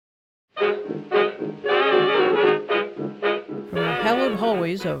From the hallowed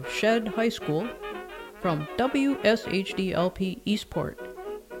hallways of Shed High School, from WSHDLP Eastport,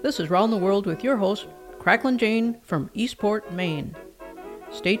 this is Round the World with your host, Cracklin' Jane from Eastport, Maine.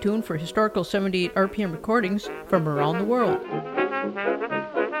 Stay tuned for historical 78 RPM recordings from around the world.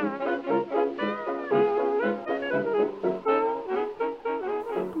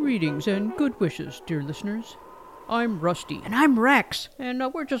 Greetings and good wishes, dear listeners. I'm Rusty. And I'm Rex. And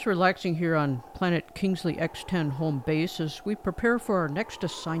we're just relaxing here on Planet Kingsley X10 home base as we prepare for our next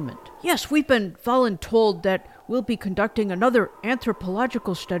assignment. Yes, we've been voluntold that we'll be conducting another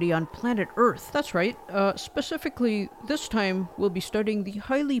anthropological study on planet Earth. That's right. Specifically, this time we'll be studying the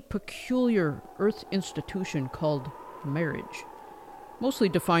highly peculiar Earth institution called marriage. Mostly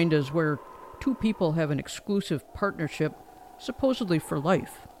defined as where two people have an exclusive partnership, supposedly for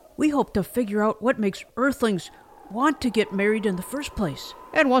life. We hope to figure out what makes Earthlings want to get married in the first place.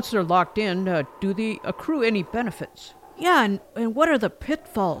 And once they're locked in, do they accrue any benefits? Yeah, and what are the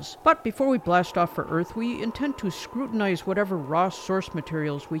pitfalls? But before we blast off for Earth, we intend to scrutinize whatever raw source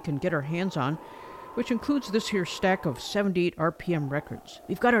materials we can get our hands on, which includes this here stack of 78 RPM records.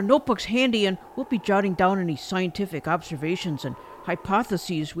 We've got our notebooks handy, and we'll be jotting down any scientific observations and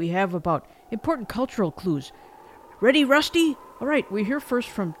hypotheses we have about important cultural clues. Ready, Rusty? All right, we hear first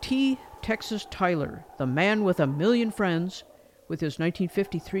from T. Texas Tyler, the man with a million friends, with his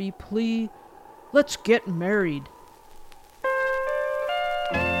 1953 plea, "Let's get married."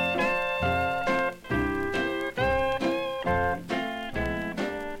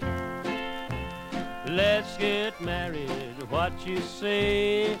 Let's get married, what you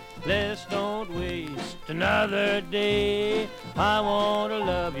say? Let's don't waste another day. I want to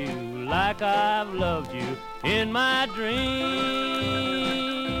love you like I've loved you in my dreams.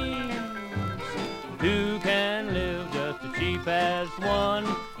 Two can live just as cheap as one,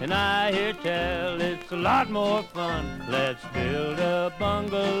 and I hear tell it's a lot more fun. Let's build a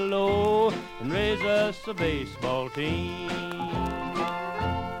bungalow and raise us a baseball team.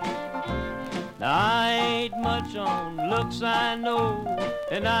 Now I ain't much on looks, I know,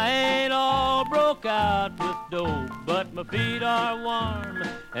 and I ain't all broke out with dough, but my feet are warm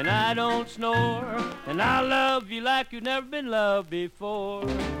and I don't snore, and I love you like you've never been loved before.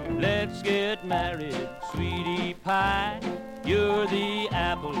 Let's get married, sweetie pie. You're the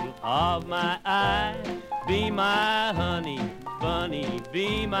apple of my eye. Be my honey bunny,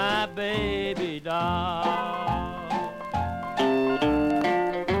 be my baby doll.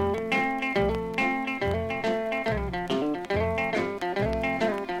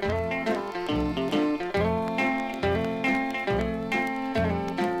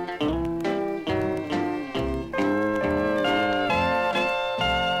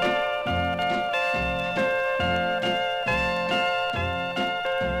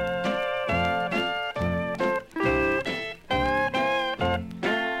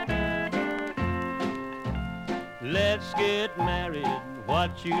 Let's get married,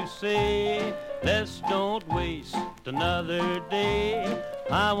 what you say? Let's don't waste another day.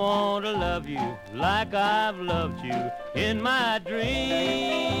 I want to love you like I've loved you in my dreams.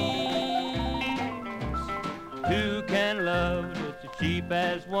 Two can love just as cheap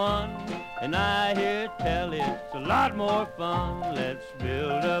as one, and I hear tell it's a lot more fun. Let's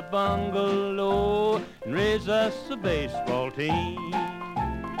build a bungalow and raise us a baseball team.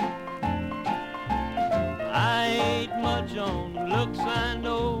 I ain't much on looks, I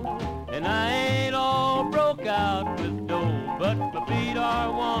know, and I ain't all broke out with dough, but my feet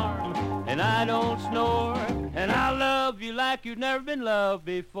are warm and I don't snore, and I love you like you've never been loved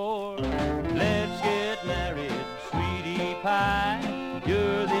before. Let's get married, sweetie pie.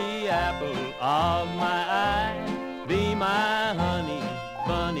 You're the apple of my eye. Be my honey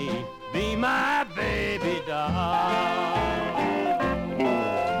bunny, be my baby doll.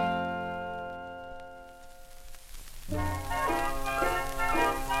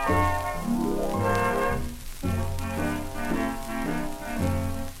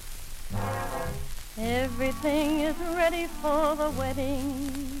 Everything is ready for the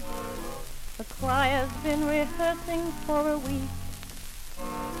wedding. The choir's been rehearsing for a week.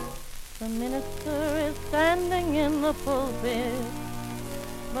 The minister is standing in the pulpit,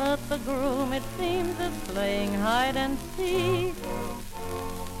 but the groom, it seems, is playing hide and seek.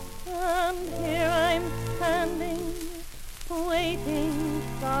 And here I'm standing, waiting,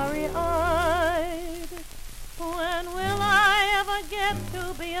 starry-eyed. When will I ever get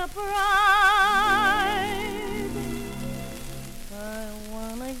to be a bride? I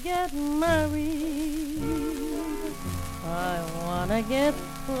wanna get married. I wanna get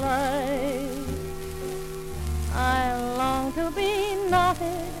flight. I long to be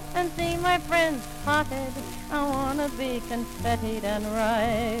knotted and see my friends spotted. I wanna be confettied and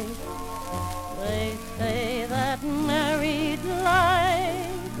right. They say that married life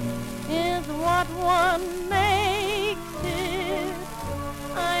is what one makes it.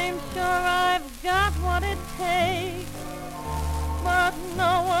 I'm sure I've got what it takes, but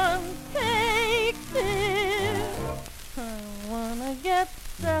no one takes it. I wanna get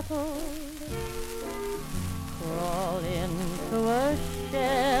settled, crawl into a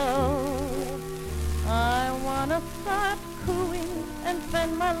shell. I wanna start cooing and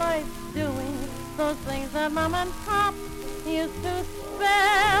spend my life doing those things that Mom and Pop used to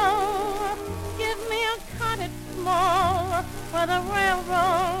spell. Give me a cottage small where the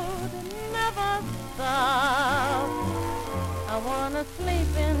railroad never stops. I wanna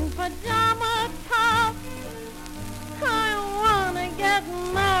sleep in pajama tops. I wanna get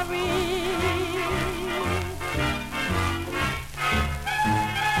married.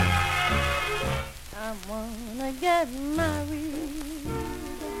 I wanna get married.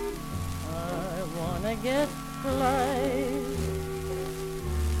 I wanna get flight.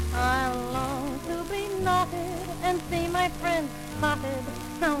 I long to be knotted and see my friends spotted.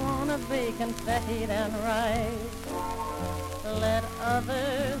 I wanna be confettied and right. Let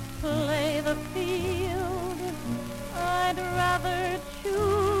others play the field. I'd rather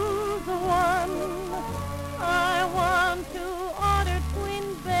choose one. I want to order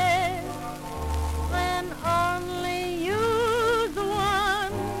twin beds, then only use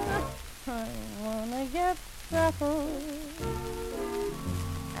one. I wanna get settled.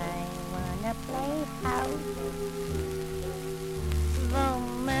 I wanna play house. The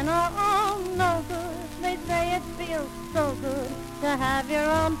men are all no good. They say it feels so good to have your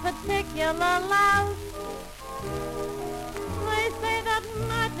own particular louse. They say that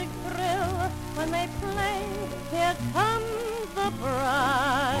magic thrill when they play Here Comes the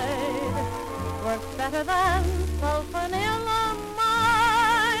Bride works better than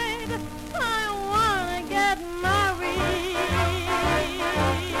sulfonylamide. I wanna get married.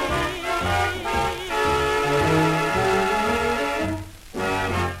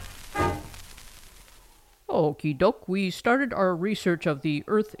 Okie doke, we started our research of the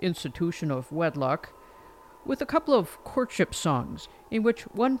Earth Institution of Wedlock with a couple of courtship songs in which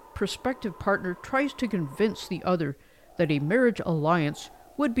one prospective partner tries to convince the other that a marriage alliance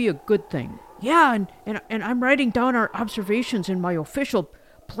would be a good thing. Yeah, and I'm writing down our observations in my official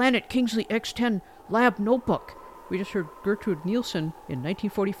Planet Kingsley X10 lab notebook. We just heard Gertrude Nielsen in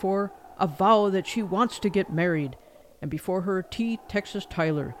 1944 avow that she wants to get married, and before her T. Texas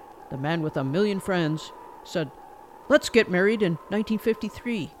Tyler, the man with a million friends, said, "Let's get married" in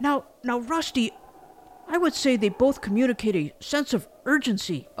 1953. Now, Rusty, I would say they both communicate a sense of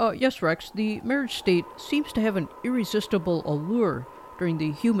urgency. Yes, Rex, the marriage state seems to have an irresistible allure during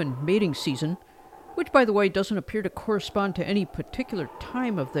the human mating season, which, by the way, doesn't appear to correspond to any particular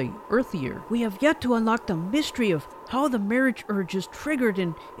time of the Earth year. We have yet to unlock the mystery of how the marriage urge is triggered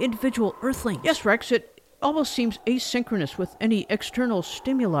in individual Earthlings. Yes, Rex, it almost seems asynchronous with any external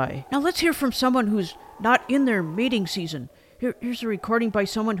stimuli. Now let's hear from someone who's not in their mating season. Here's a recording by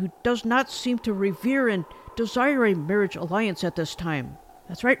someone who does not seem to revere and desire a marriage alliance at this time.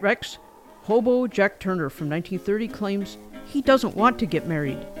 That's right, Rex. Hobo Jack Turner from 1930 claims he doesn't want to get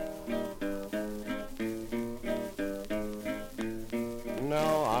married.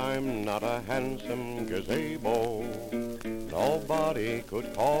 Now I'm not a handsome gazebo. Nobody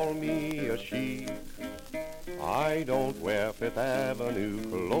could call me a chic. I don't wear Fifth Avenue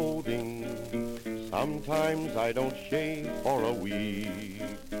clothing. Sometimes I don't shave for a week.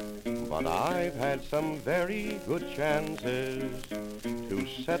 But I've had some very good chances to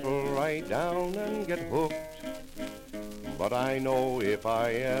settle right down and get hooked. But I know if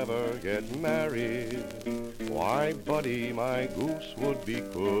I ever get married, why, buddy, my goose would be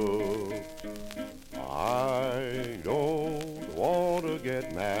cooked. I don't want to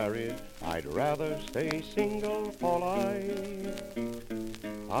get married. I'd rather stay single for life.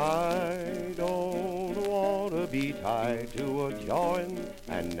 I don't want to be tied to a jawing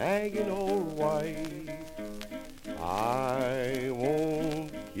and nagging old wife. I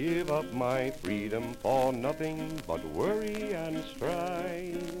won't give up my freedom for nothing but worry and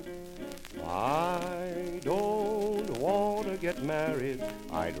strife. I don't want to get married.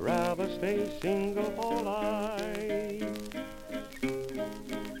 I'd rather stay single for life.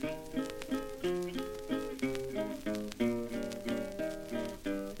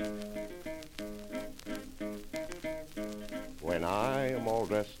 When I'm all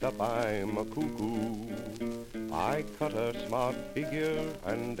dressed up, I'm a cuckoo. I cut a smart figure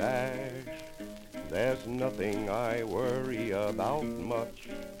and dash. There's nothing I worry about much.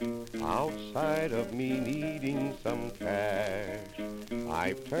 Outside of me needing some cash,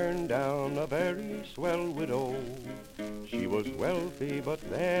 I've turned down a very swell widow. She was wealthy, but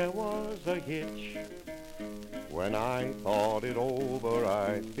there was a hitch. When I thought it over,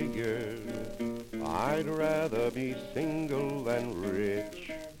 I figured I'd rather be single than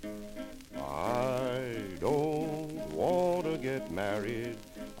rich. I don't want to get married.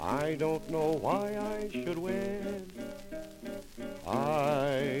 I don't know why I should wed.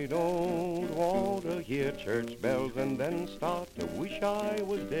 I don't want to hear church bells and then start to wish I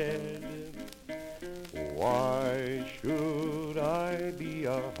was dead. Why should I be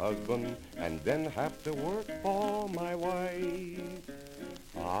a husband and then have to work for my wife?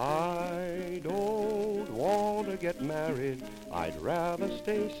 I don't want to get married. I'd rather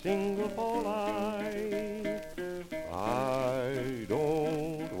stay single for life. I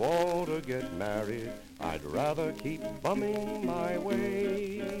don't want to get married. I'd rather keep bumming my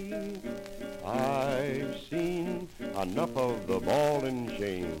way. I've seen enough of the ball and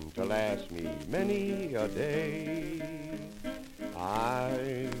chain to last me many a day.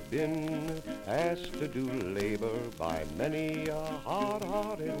 I've been asked to do labor by many a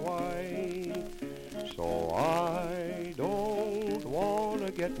hard-hearted wife. So I don't want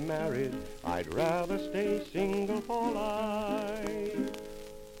to get married. I'd rather stay single for life.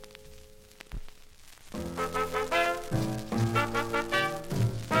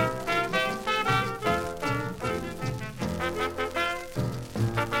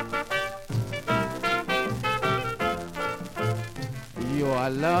 You are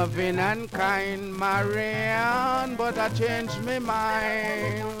loving and kind, Marianne, but I changed my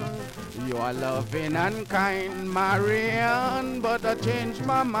mind. You are loving and kind, Marianne, but I changed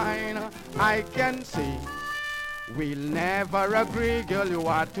my mind. I can see we'll never agree, girl, you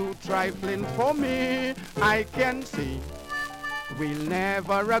are too trifling for me. I can see we'll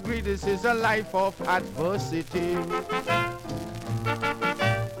never agree, this is a life of adversity.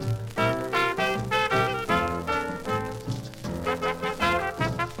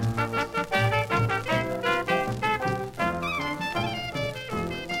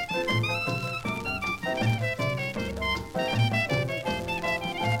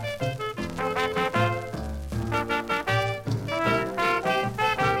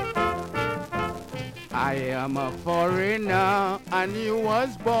 I am a foreigner and you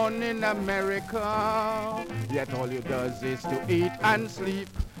was born in America. Yet all you does is to eat and sleep,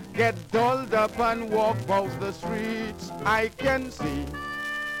 get dolled up and walk about the streets. I can see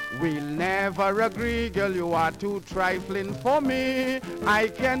we'll never agree, girl, you are too trifling for me. I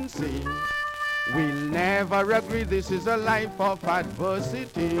can see we'll never agree, this is a life of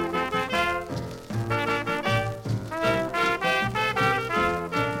adversity.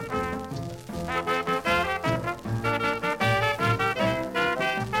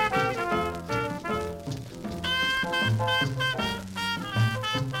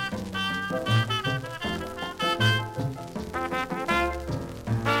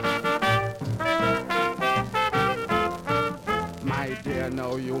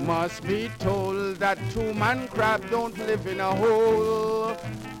 Now you must be told that two-man crab don't live in a hole.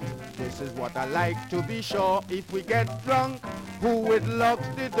 This is what I like to be sure. If we get drunk, who would lock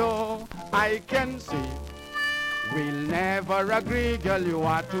the door? I can see we'll never agree, girl, you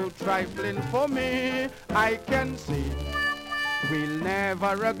are too trifling for me. I can see we'll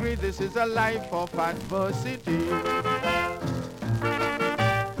never agree, this is a life of adversity.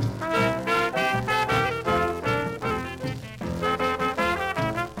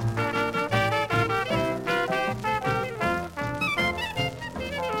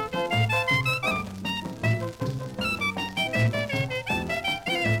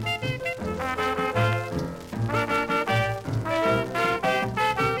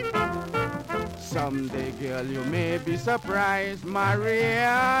 Someday, girl, you may be surprised,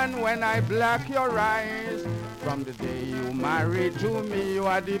 Marianne, when I black your eyes. From the day you married to me, you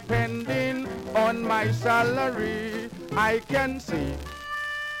are depending on my salary. I can see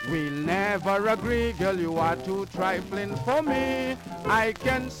we'll never agree, girl, you are too trifling for me. I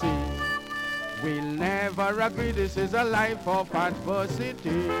can see we'll never agree, this is a life of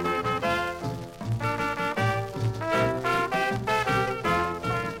adversity.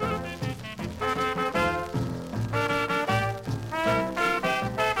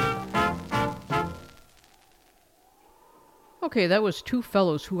 Okay, that was two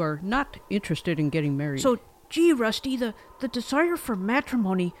fellows who are not interested in getting married. So, gee, Rusty, the desire for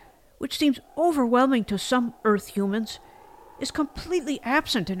matrimony, which seems overwhelming to some Earth humans, is completely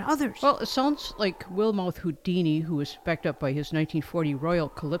absent in others. Well, it sounds like Wilmouth Houdini, who was backed up by his 1940 Royal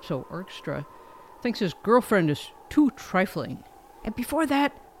Calypso Orchestra, thinks his girlfriend is too trifling. And before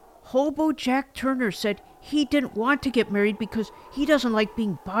that, Hobo Jack Turner said he didn't want to get married because he doesn't like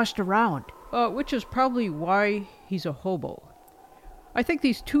being bossed around. Which is probably why he's a hobo. I think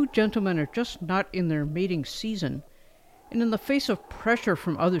these two gentlemen are just not in their mating season, and in the face of pressure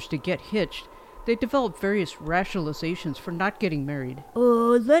from others to get hitched, they develop various rationalizations for not getting married.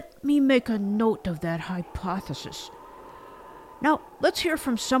 Let me make a note of that hypothesis. Now, let's hear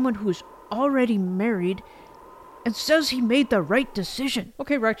from someone who's already married and says he made the right decision.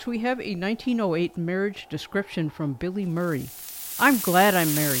 Okay, Rex, we have a 1908 marriage description from Billy Murray. I'm glad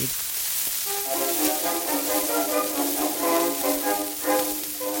I'm married.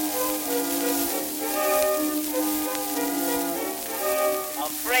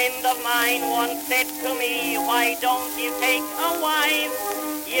 Mine once said to me, why don't you take a wife?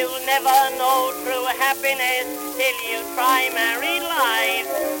 You'll never know true happiness till you try married life.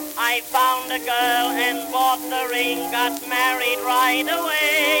 I found a girl and bought the ring, got married right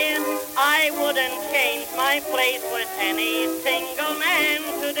away. I wouldn't change my place with any single man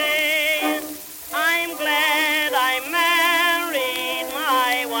today. I'm glad I'm married,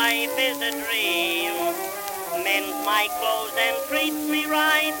 my wife is a dream. Mends my clothes and treats me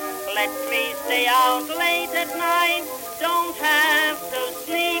right. Lets me stay out late at night. Don't have to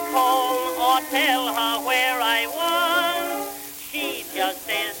sneak home or tell her where I was. She just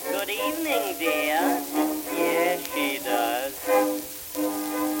says, good evening, dear. Yes, she does.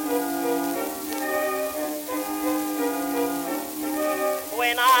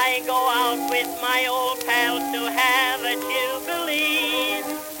 When I go out with my old pals to have a jubilee,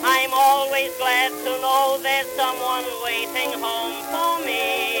 I'm always glad to know there's someone waiting home for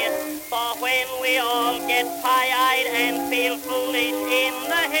me. For when we all get pie-eyed and feel foolish in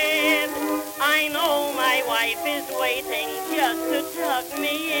the head, I know my wife is waiting just to tuck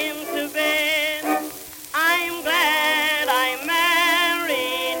me into bed. I'm glad I'm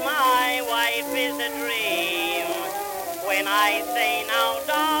married, my wife is a dream. When I say now,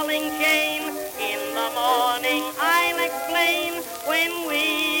 darling Jane, in the morning I'll explain. When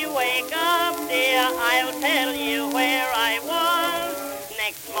we wake up, dear, I'll tell you where I was.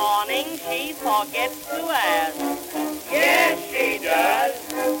 Next morning she forgets to ask. Yes, she does.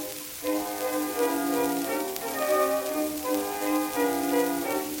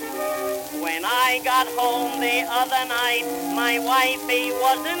 When I got home the other night, my wifey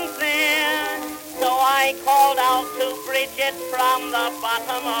wasn't there. So I called out to Bridget from the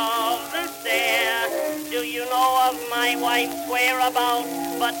bottom of the stair. Do you know of my wife's whereabouts?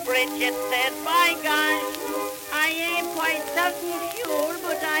 But Bridget said, by gosh, I ain't quite certain sure,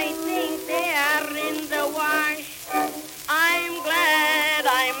 but I think they are in the wash. I'm glad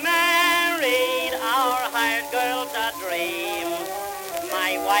I'm married, our hired girl's a dream.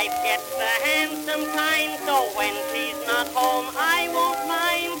 My wife gets the handsome time, so when she's not home, I won't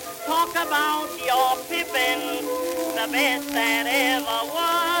mind. Talk about your Pippin, the best that ever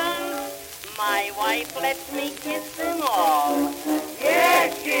was. My wife lets me kiss them all.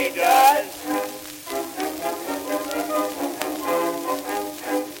 Yes, she does.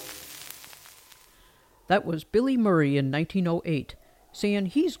 That was Billy Murray in 1908, saying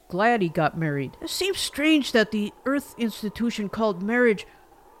he's glad he got married. It seems strange that the Earth institution called marriage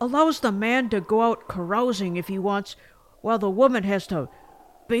allows the man to go out carousing if he wants, while the woman has to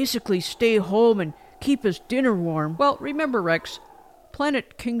basically stay home and keep his dinner warm. Well, remember, Rex,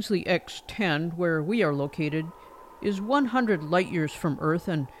 planet Kingsley X10, where we are located, is 100 light years from Earth,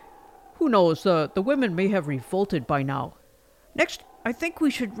 and who knows, the women may have revolted by now. Next, I think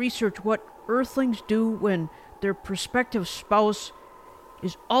we should research what Earthlings do when their prospective spouse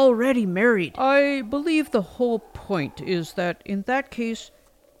is already married. I believe the whole point is that in that case,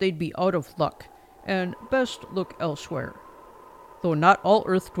 they'd be out of luck, and best look elsewhere. Though not all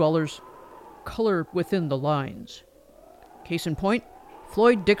Earth dwellers color within the lines. Case in point,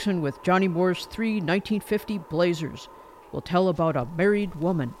 Floyd Dixon with Johnny Moore's 3 1950 Blazers will tell about a married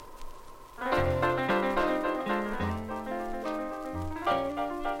woman.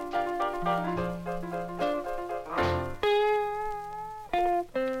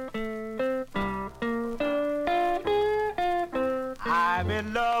 I'm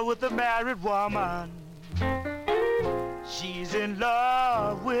in love with a married woman. She's in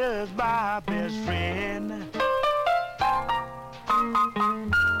love with my best friend.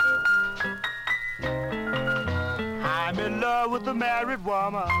 I'm in love with a married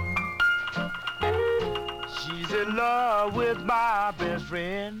woman. She's in love with my best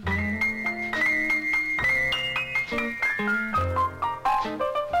friend.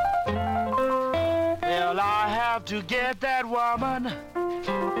 Well, I have to get that woman.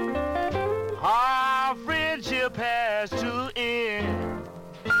 Our friendship has to end.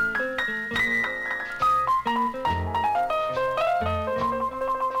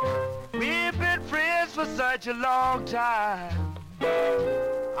 such a long time.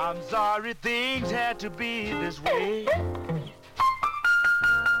 I'm sorry things had to be this way.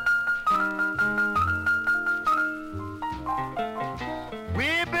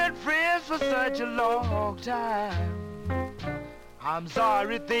 We've been friends for such a long time. I'm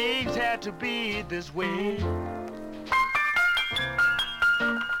sorry things had to be this way.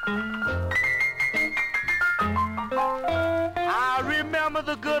 I remember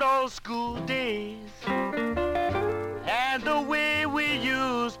the good old school days and the way we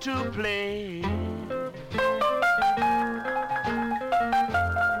used to play.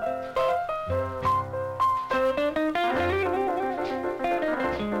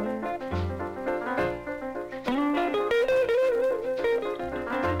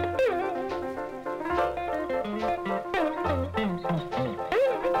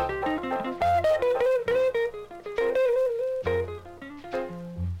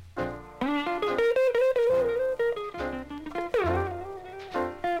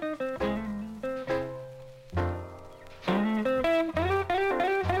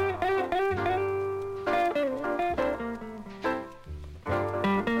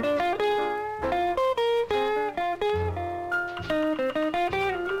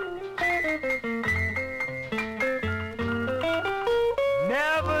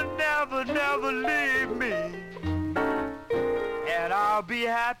 Never leave me, and I'll be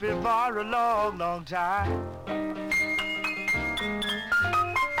happy for a long, long time.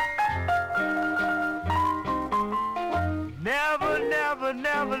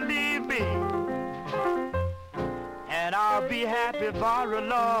 Never leave me, and I'll be happy for a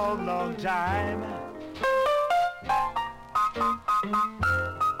long, long time.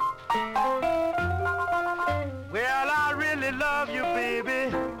 Well, I really love you,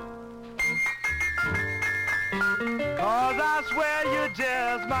 baby, 'cause I swear you're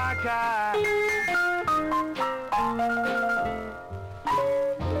just my kind.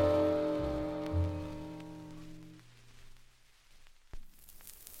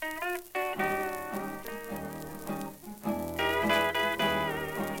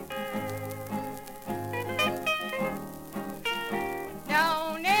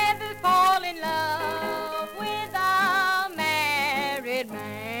 Don't ever fall in love with a married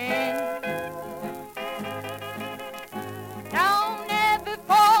man. Don't ever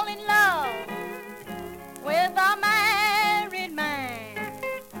fall in love with a married man.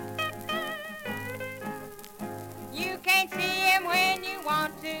 You can't see him when you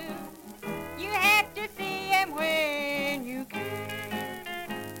want to. You have to see him when you can.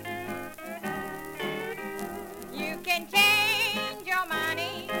 You can change your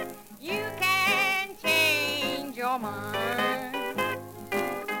money. You can change your mind.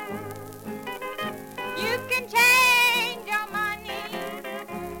 You can change your money.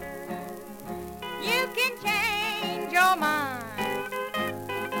 You can change your mind.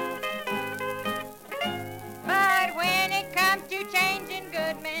 But when it comes to changing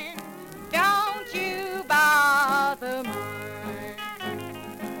good men, don't you bother mine.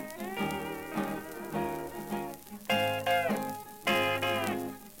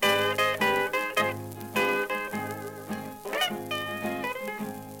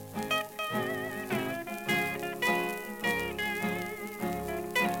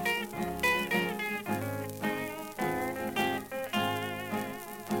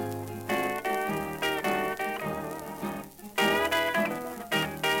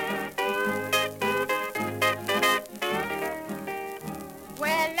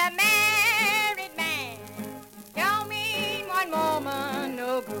 Well, a married man don't mean one woman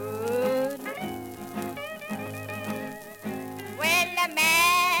no good. Well, a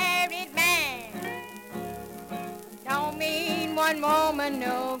married man don't mean one woman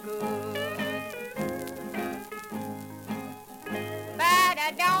no good. But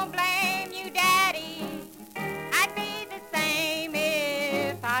I don't blame you, Daddy. I'd be the same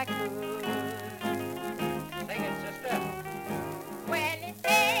if I could. Sing it, sister. Well, it's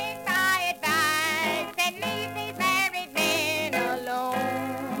take my advice and leave these married men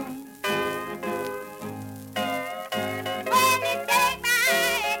alone. Well, it's take my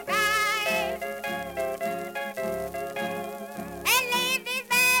advice and leave these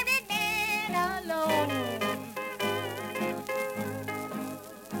married men alone.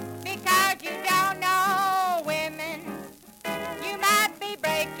 Because you don't know women, you might be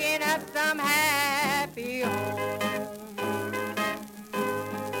breaking up some happy home.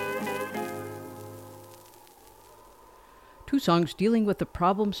 Two songs dealing with the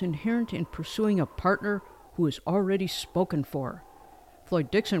problems inherent in pursuing a partner who is already spoken for. Floyd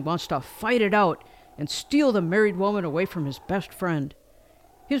Dixon wants to fight it out and steal the married woman away from his best friend.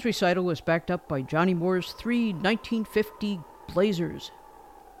 His recital was backed up by Johnny Moore's 3 1950 Blazers.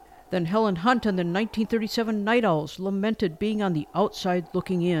 Then Helen Hunt and the 1937 Night Owls lamented being on the outside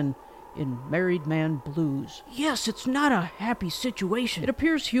looking in Married Man Blues. Yes, it's not a happy situation. It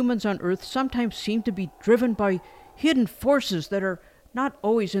appears humans on Earth sometimes seem to be driven by hidden forces that are not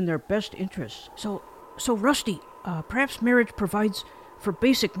always in their best interests. So Rusty, perhaps marriage provides for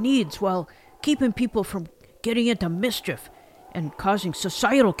basic needs while keeping people from getting into mischief and causing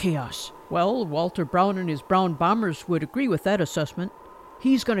societal chaos. Well, Walter Brown and his Brown Bombers would agree with that assessment.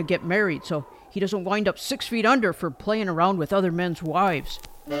 He's going to get married so he doesn't wind up 6 feet under for playing around with other men's wives.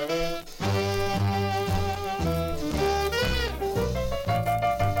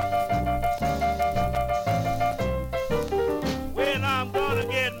 When I'm gonna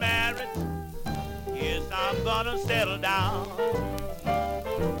get married, yes, I'm gonna settle down.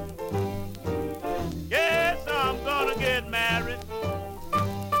 Yes, I'm gonna get married.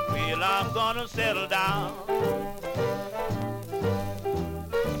 Well, I'm gonna settle down.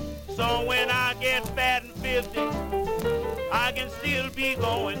 So when I get fat and 50, I can still be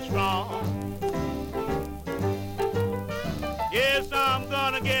going strong. Yes, I'm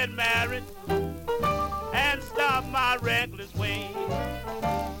gonna get married and stop my reckless ways.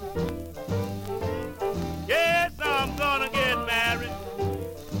 Yes, I'm gonna get married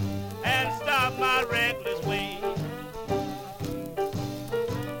and stop my reckless ways.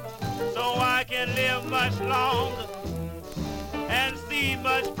 So I can live much longer and see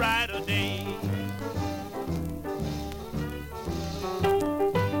much brighter days.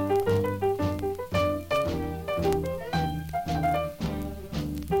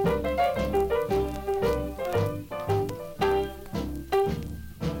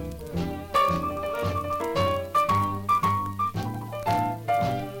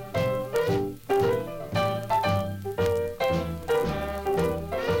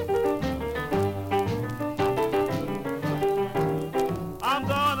 I'm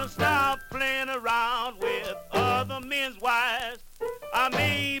gonna stop playing around with other men's wives. I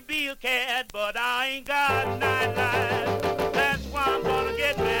may be a cat, but I ain't got 9 lives. That's why I'm gonna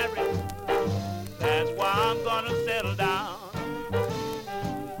get married. That's why I'm gonna settle down.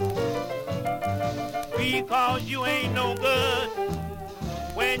 Because you ain't no good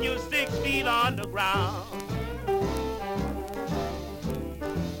when you're 6 feet underground.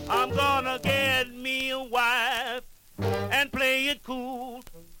 I'm gonna get me a wife and play it cool.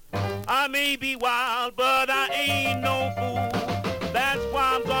 I may be wild, but I ain't no fool. That's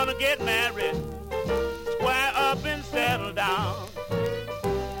why I'm gonna get married, square up and settle down.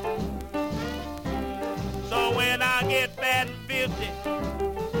 So when I get fat and 50,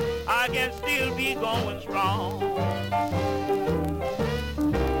 I can still be going strong.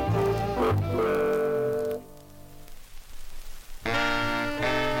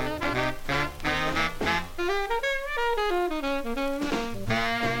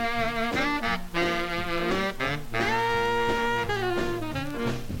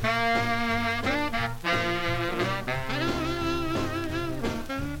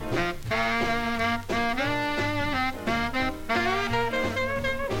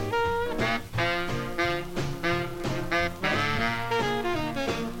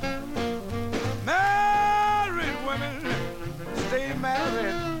 Married women, stay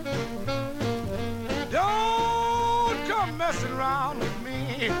married. Don't come messing around with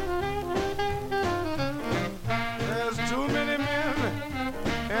me. There's too many men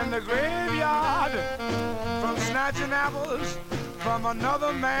in the graveyard from snatching apples from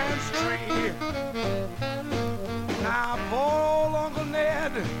another man's tree. Now poor old Uncle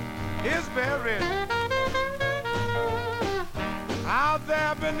Ned is buried out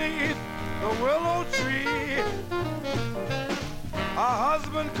there beneath the willow tree. A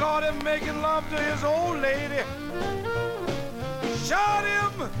husband caught him making love to his old lady, shot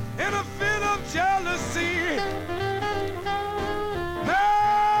him in a fit of jealousy.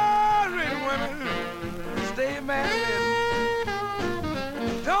 Married women, stay married.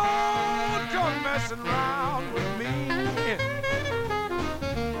 Don't come messing around with me.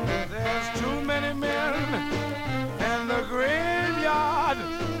 There's too many men in the graveyard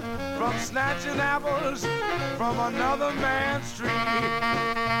from snatching apples from another man's tree.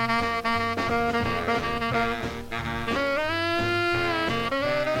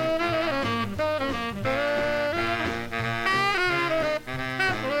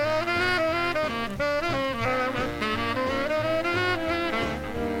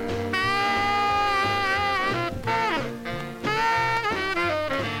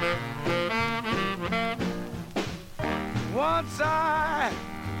 Once I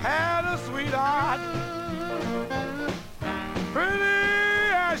had a sweetheart,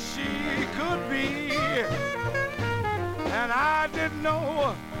 pretty she could be. And I didn't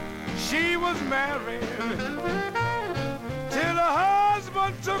know she was married till her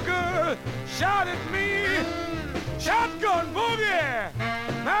husband took a shot at me. Shotgun boogie!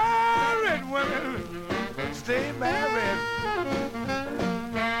 Married women stay married.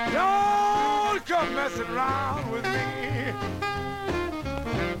 Don't come messing around with me.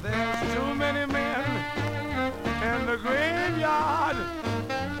 There's too many men in the graveyard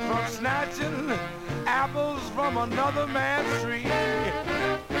from snatching apples from another man's tree.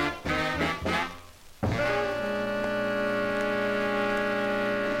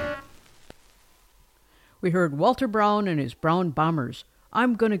 We heard Walter Brown and his Brown Bombers.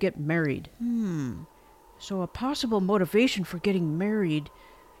 I'm gonna get married. So a possible motivation for getting married,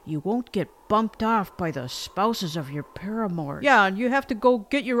 you won't get bumped off by the spouses of your paramours. Yeah, and you have to go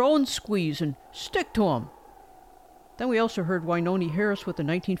get your own squeeze and stick to 'em. Then we also heard Wynonie Harris with the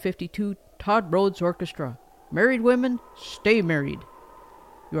 1952 Todd Rhodes Orchestra. Married women, stay married.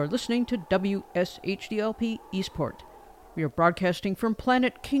 You are listening to WSHDLP Eastport. We are broadcasting from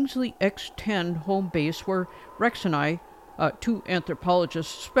Planet Kingsley X10 home base, where Rex and I, two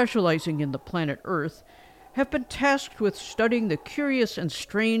anthropologists specializing in the planet Earth, have been tasked with studying the curious and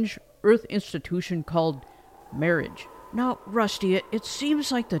strange Earth institution called marriage. Now, Rusty, it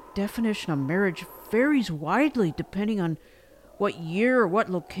seems like the definition of marriage varies widely depending on what year or what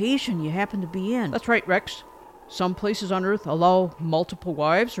location you happen to be in. That's right, Rex. Some places on Earth allow multiple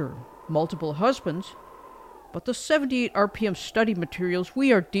wives or multiple husbands, but the 78 RPM study materials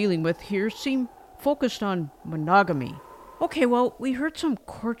we are dealing with here seem focused on monogamy. Okay, well, we heard some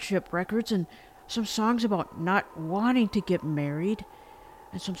courtship records and some songs about not wanting to get married,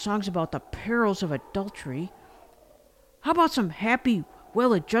 and some songs about the perils of adultery. How about some happy,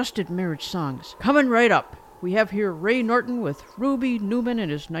 well-adjusted marriage songs? Coming right up, we have here Ray Norton with Ruby Newman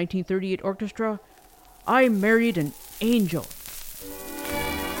and his 1938 orchestra, I Married an Angel.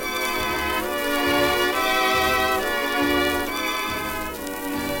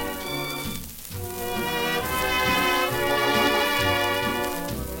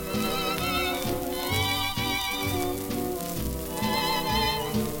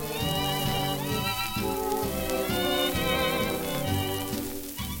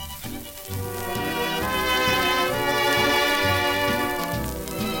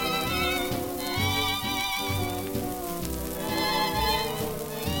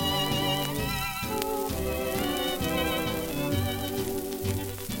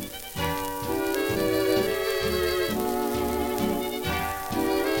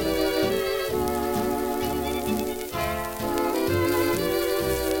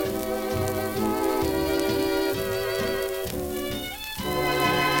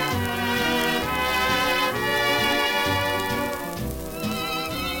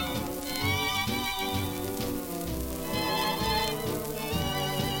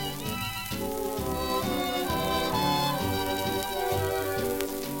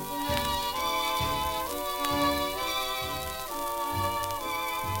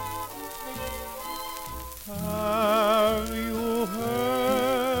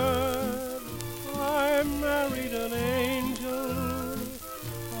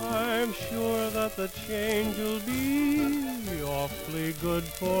 The change will be awfully good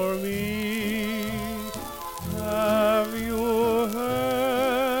for me. Have you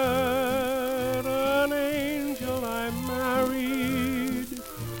heard? An angel I married.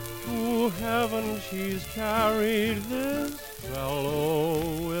 To heaven she's carried this fellow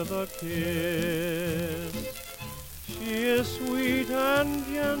with a kiss. She is sweet and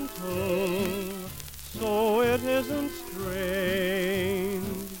gentle, so it isn't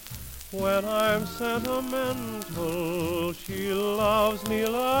strange. When I'm sentimental, she loves me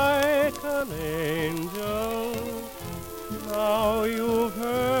like an angel. Now you've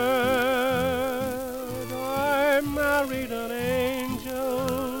heard I married an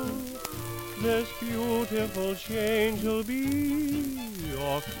angel. This beautiful change will be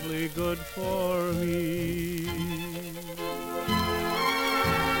awfully good for me.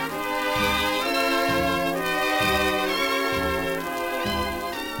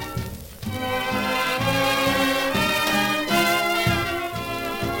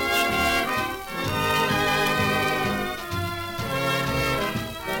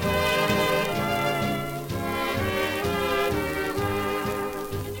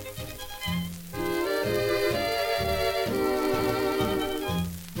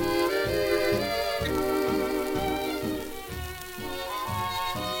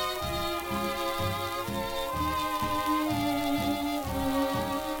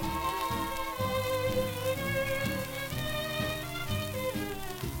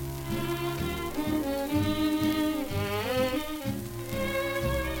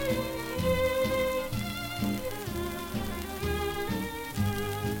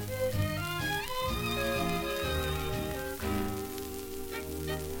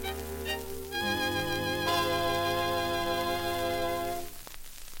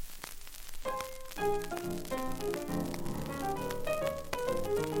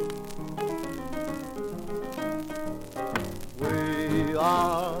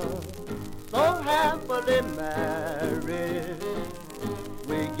 happily married.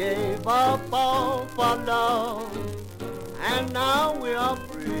 We gave up all for love, and now we are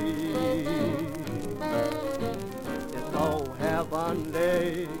free. It's so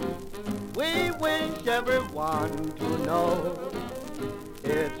heavenly. We wish everyone to know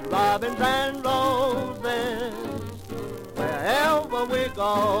it's robins and roses wherever we go.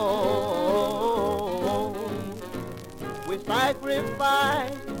 We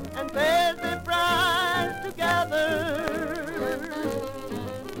sacrifice and pay the price together.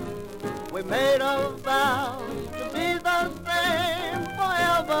 We made a vow to be the same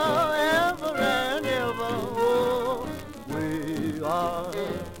forever, ever and ever. Oh, we are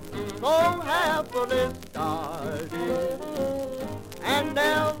so happily started and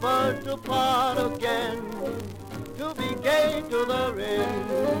never to part again, to be gay to the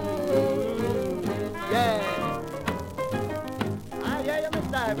end. Yeah. I hear you,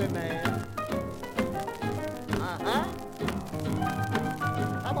 Mr. Ivoryman. Uh-huh.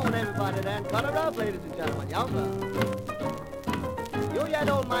 Come on, everybody, then. Cut it up, ladies and gentlemen. Y'all go. You hear that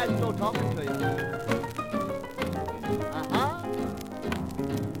old maestro talking to you. Uh-huh.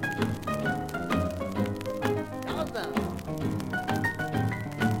 Y'all go.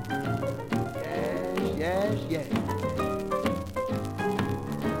 Yes, yes, yes.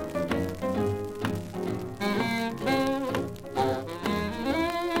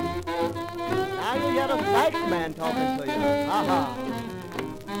 Now you hear the sax man talking to you. Uh-huh.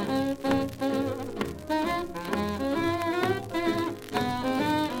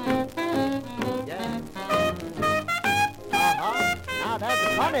 Yeah. Uh-huh. Now that's the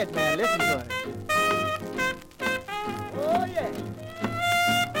cornet man. Listen to it. Oh, yeah.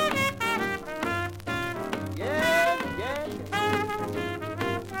 Yes, yes.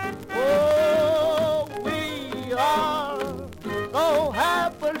 Oh, we are so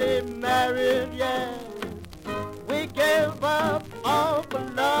happily married, yeah. We gave up all for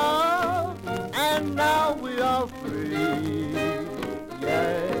love, and now we are free.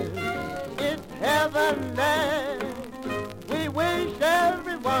 Yes, it's heavenly. We wish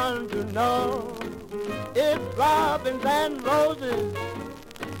everyone to know it's robins and roses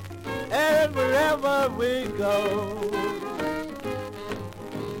wherever we go.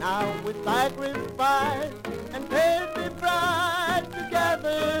 Now we sacrifice and pay the price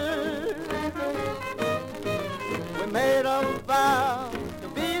together. We made a vow to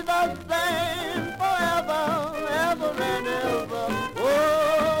be the same forever, ever and ever.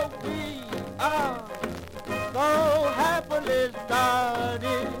 Oh, we are so happily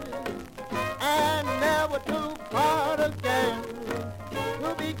started and never to part again,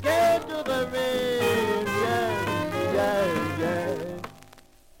 to be gay to the end. Yeah, yeah, yeah.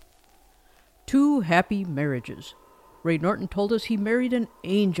 Two happy marriages. Ray Norton told us he married an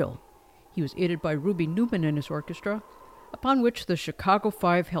angel. He was aided by Ruby Newman and his orchestra, upon which the Chicago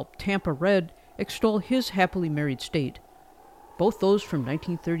Five helped Tampa Red extol his happily married state. Both those from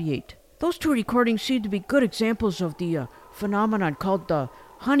 1938. Those two recordings seem to be good examples of the phenomenon called the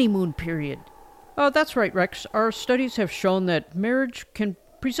honeymoon period. Oh, that's right, Rex. Our studies have shown that marriage can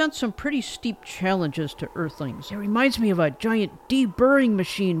present some pretty steep challenges to earthlings. It reminds me of a giant deburring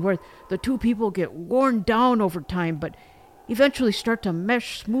machine where the two people get worn down over time, but eventually start to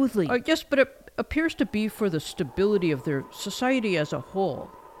mesh smoothly. Yes, but it appears to be for the stability of their society as a whole.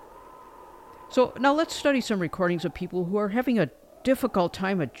 So now let's study some recordings of people who are having a difficult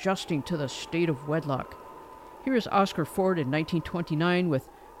time adjusting to the state of wedlock. Here is Oscar Ford in 1929 with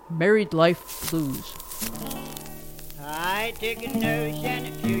Married Life Blues. I took a notion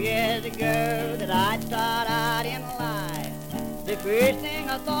a few years ago that I'd start out in life. The first thing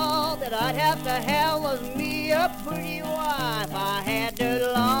I thought that I'd have to have was me a pretty wife. I had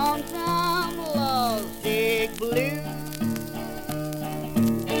the lonesome lovesick blues.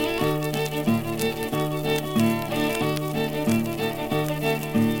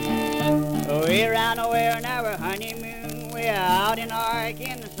 We're out nowhere in our honeymoon, we're out in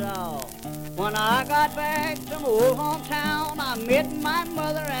Arkansas. When I got back to my old hometown, I met my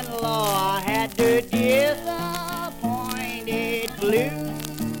mother-in-law. I had the disappointed blues.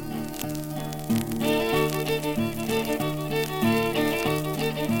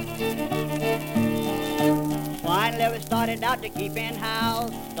 Finally we started out to keep in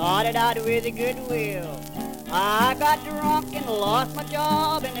house, started out with a good will. I got drunk and lost my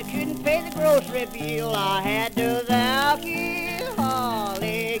job and I couldn't pay the grocery bill. I had those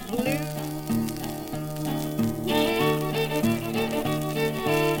alcoholic blues.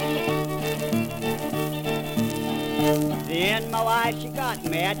 Then my wife, she got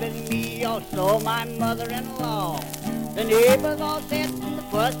mad with me, also my mother-in-law. The neighbors all set in the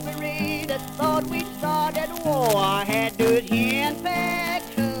fuss parade that thought we'd started war. I had those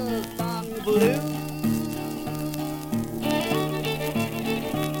hand-packed husband blues.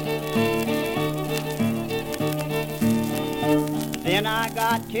 Then I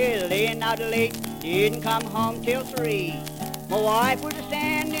got to laying out late, didn't come home till 3. My wife was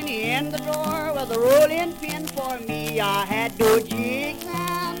standing in the door with a rolling pin for me. I had those Jigs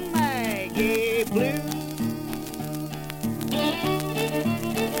and Maggie blues.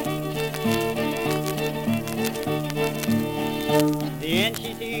 Then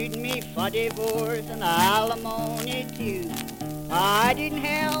she sued me for divorce and alimony too. I didn't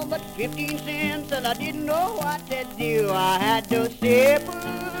have but 15 cents and I didn't know what to do. I had those separation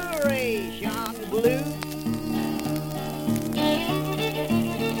blues.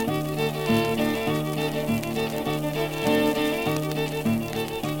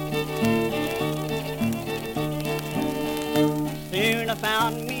 Soon I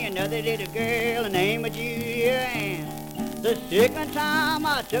found me another little girl, the name of Julia Ann. The second time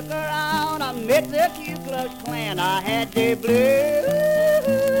I took her out, I met the Ku Klux Klan. I had the blue,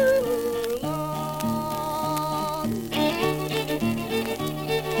 Lord.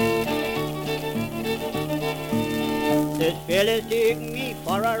 This fella took me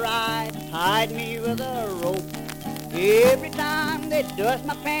for a ride, tied me with a rope. Every time they dust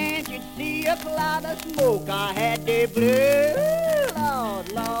my pants, you'd see a cloud of smoke. I had the blue,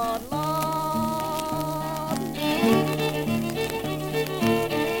 Lord, Lord, Lord.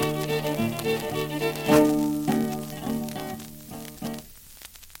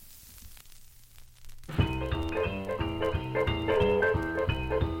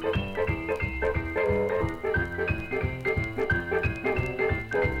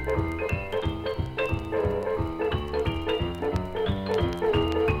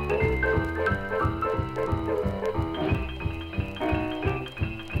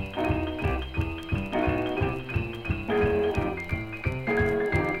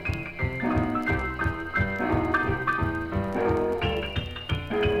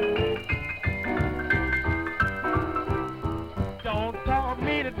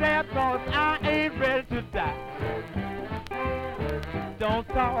 Don't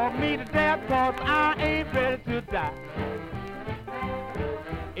talk me to death, cause I ain't ready to die.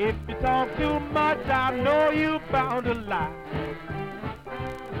 If you talk too much, I know you bound to lie.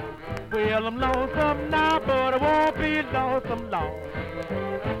 Well, I'm lonesome now, but I won't be lonesome long.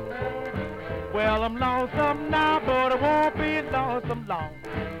 Well, I'm lonesome now, but I won't be lonesome long.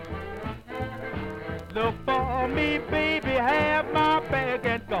 Look for me, baby, have my bag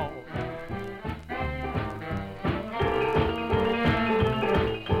and go.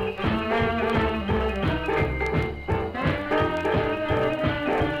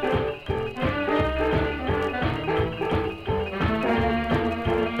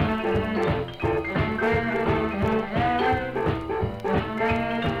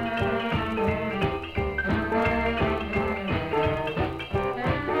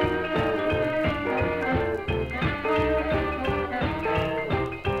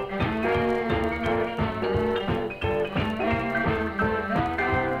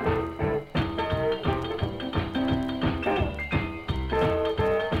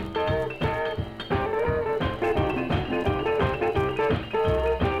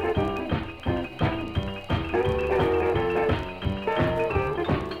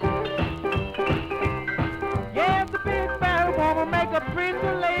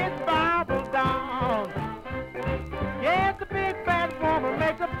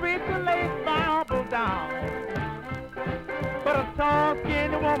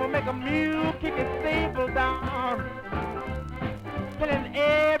 Make a mule kick his stable down, telling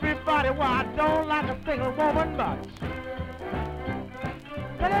everybody why I don't like a single woman much.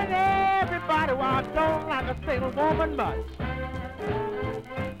 Telling everybody why I don't like a single woman much.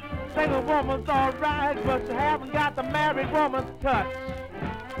 Single woman's alright, but you haven't got the married woman's touch.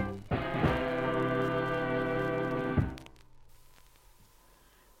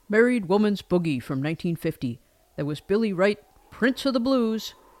 Married Woman's Boogie from 1950. That was Billy Wright, Prince of the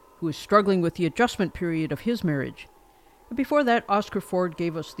Blues, who was struggling with the adjustment period of his marriage. And before that, Oscar Ford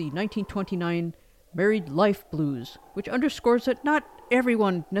gave us the 1929 Married Life Blues, which underscores that not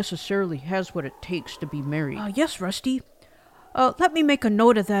everyone necessarily has what it takes to be married. Yes, Rusty. Let me make a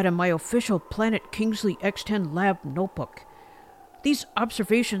note of that in my official Planet Kingsley X10 Lab notebook. These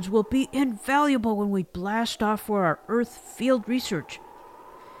observations will be invaluable when we blast off for our Earth field research.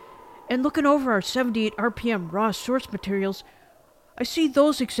 And looking over our 78 RPM raw source materials, I see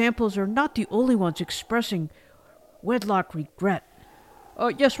those examples are not the only ones expressing wedlock regret.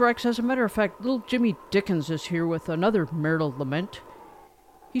 Yes, Rex, as a matter of fact, little Jimmy Dickens is here with another marital lament.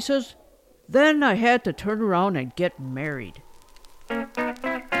 He says, "Then I had to turn around and get married."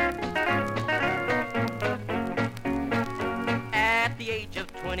 At the age of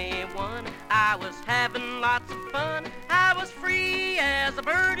 21, I was having lots of fun. I was free as the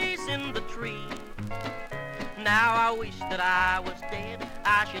birdies in the tree. Now I wish that I was dead.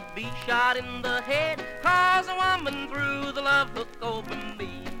 I should be shot in the head, 'cause a woman threw the love hook over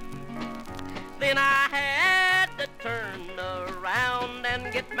me. Then I had to turn around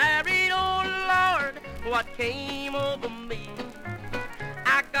and get married. Oh Lord, what came over me?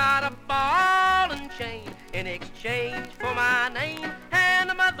 I got a ball and chain in exchange for my name,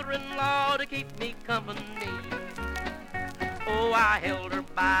 and a mother-in-law to keep me company. Oh, I held her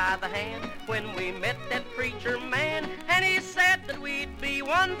by the hand when we met that preacher man, and he said that we'd be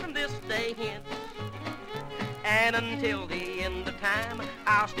one from this day hence. And until the end of time,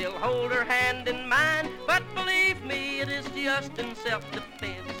 I'll still hold her hand in mine, but believe me, it is just in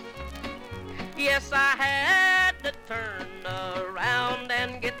self-defense. Yes, I had to turn around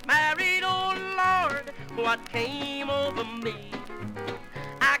and get married. Oh Lord, what came over me?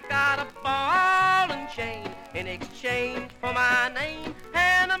 I got a ball and chain in exchange for my name,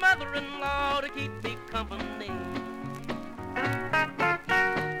 and a mother-in-law to keep me company.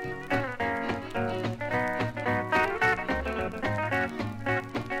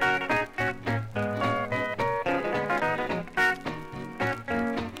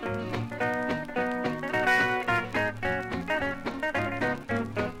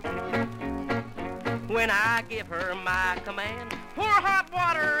 When I give her my command, pour hot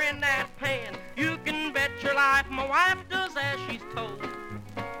water in that pan. You can bet your life my wife does as she's told.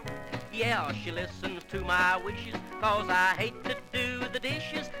 Yeah, she listens to my wishes, 'cause I hate to do the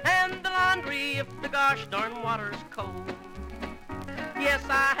dishes and the laundry if the gosh darn water's cold. Yes,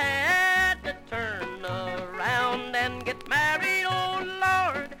 I had to turn around and get married. Oh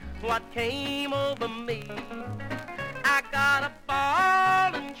Lord, what came over me? I got a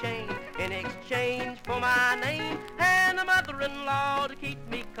ball and chain in exchange for my name, and a mother-in-law to keep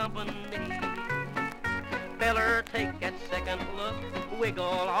me company. Feller, take that second look, wiggle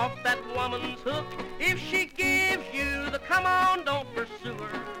off that woman's hook. If she gives you the come on, don't pursue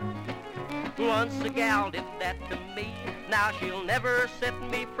her. Once a gal did that to me, now she'll never set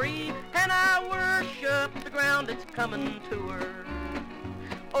me free, and I worship the ground that's coming to her.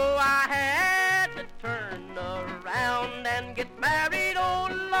 Oh, I had to turn around and get married. Oh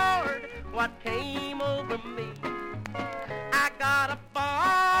Lord, what came over me? I got a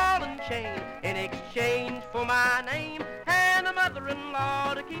ball and chain in exchange for my name, and a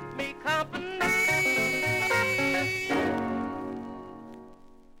mother-in-law to keep me company.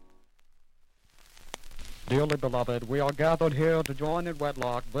 Dearly beloved, we are gathered here to join in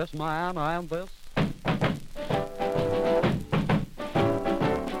wedlock, this man and this.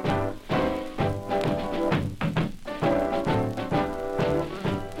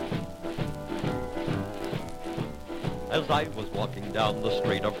 As I was walking down the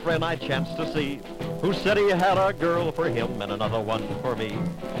street, a friend I chanced to see, who said he had a girl for him and another one for me.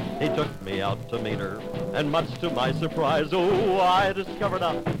 He took me out to meet her, and much to my surprise, oh, I discovered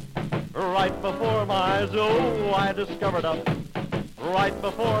her right before my eyes. Oh, I discovered her right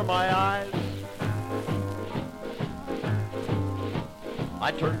before my eyes.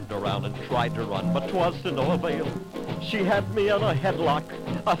 I turned around and tried to run, but 'twas to no avail. She had me in a headlock.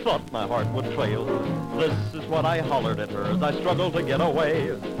 I thought my heart would fail. This is what I hollered at her as I struggled to get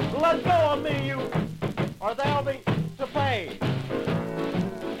away. Let go of me, you, or there'll be to pay.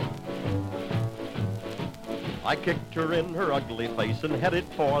 I kicked her in her ugly face and headed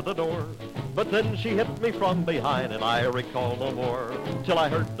for the door. But then she hit me from behind and I recall no more, till I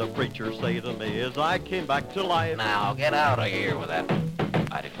heard the preacher say to me as I came back to life, "Now get out of here with that.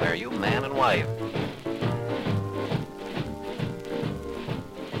 I declare you man and wife."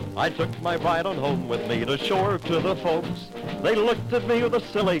 I took my bride on home with me to show her to the folks. They looked at me with a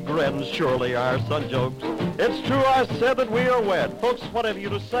silly grin, surely our son jokes. It's true I said that we are wed. Folks, what have you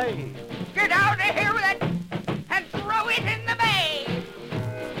to say? Get out of here with it and throw it in the bay.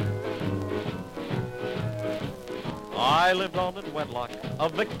 I lived on in wedlock, a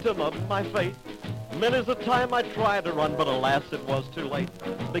victim of my fate. Many's the time I tried to run, but alas, it was too late.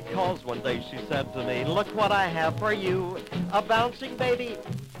 Because one day she said to me, "Look what I have for you, a bouncing baby.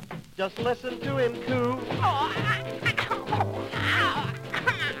 Just listen to him coo."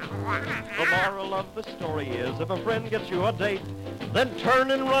 The moral of the story is, if a friend gets you a date, then turn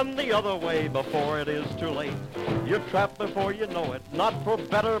and run the other way before it is too late. You're trapped before you know it, not for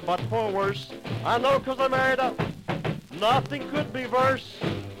better but for worse. I know 'cause I married a nothing could be worse.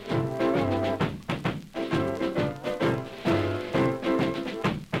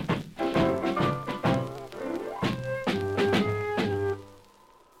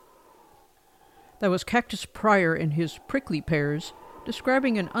 That was Cactus Pryor in his Prickly Pears,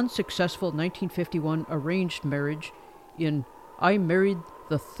 describing an unsuccessful 1951 arranged marriage in I Married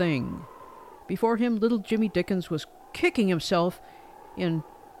the Thing. Before him, little Jimmy Dickens was kicking himself in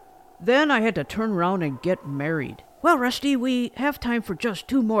Then I Had to Turn Around and Get Married. Well, Rusty, we have time for just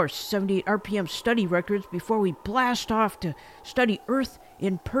 2 more 78 RPM study records before we blast off to study Earth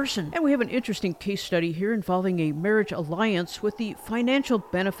in person. And we have an interesting case study here involving a marriage alliance with the financial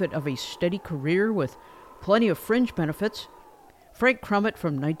benefit of a steady career with plenty of fringe benefits. Frank Crummett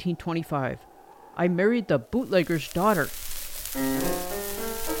from 1925. I Married the Bootlegger's Daughter.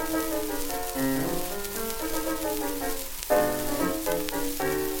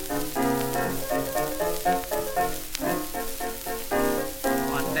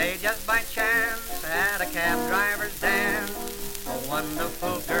 One day just by chance at a cab driver's dance, a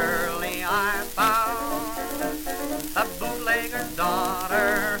wonderful girlie I found, a bootlegger's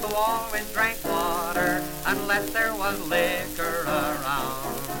daughter who always drank water unless there was liquor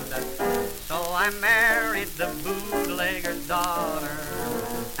around. So I married the bootlegger's daughter,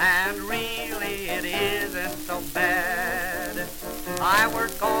 and really it isn't so bad. I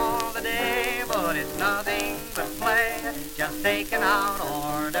work all the day, but it's nothing but play, just taking out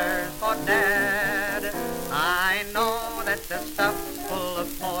orders for Dad. I know that the stuff's full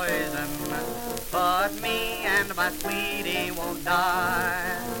of poison, but me and my sweetie won't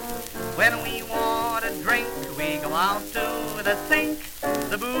die. When we want a drink, we go out to the sink,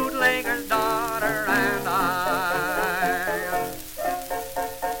 the bootlegger's daughter and I.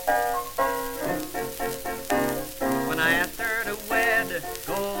 When I asked her to wed,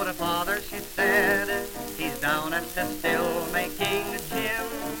 go to father, she said, he's down at the still making gin.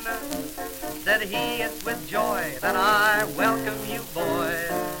 Said he is with joy that I welcome you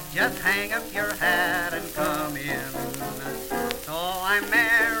boys, just hang up your hat and come in. So I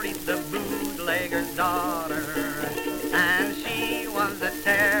married the bootlegger's daughter, and she was a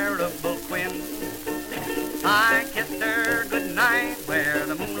terrible queen. I kissed her goodnight where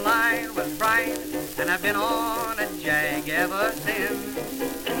the moonlight was bright, and I've been on a jag ever since.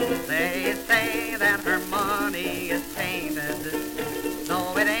 They say that her money is tainted,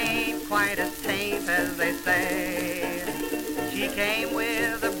 though it ain't quite as taint as they say. She came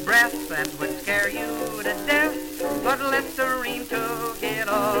with a breath that would scare you to death, but Listerine took it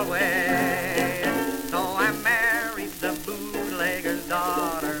away. So I married the bootlegger's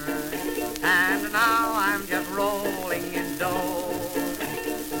daughter, and now I'm just rolling in dough.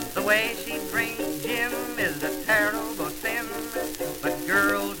 The way she drinks gin is a terrible sin, but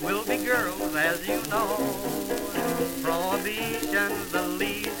girls will be girls, as you know. Prohibition's the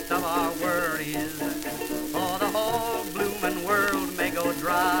least of our worries, for the whole bloomin' world may go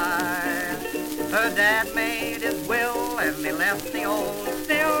dry. Her dad made his will, and he left the old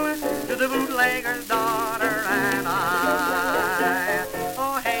still to the bootlegger's daughter and I.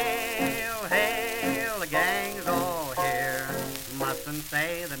 Oh, hail, hail, the gang's all here. Mustn't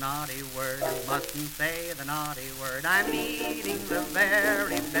say the naughty word, mustn't say the naughty word. I'm meeting the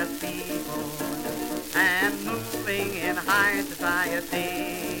very best people and moving in high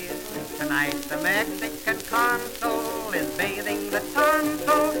society. Tonight the Mexican consul is bathing the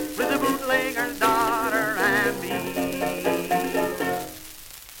tonsil with the bootlegger's daughter and me.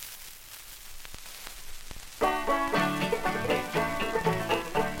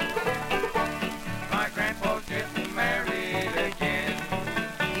 My grandpa's getting married again.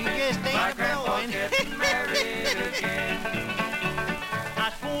 You just ain't My grandpa's knowing. getting married again.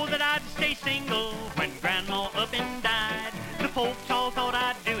 I swore that I'd stay single when Grandma up and died. The folks all thought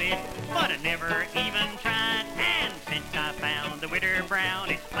I'd do it, but I never even tried. And since I found the Witter Brown,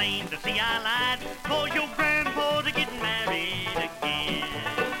 it's plain to see I lied. 'Cause your grandpa's a getting married again.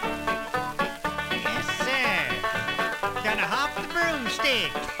 Yes, sir. Gonna hop the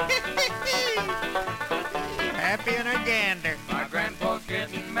broomstick. Happy in her gander. My grandpa's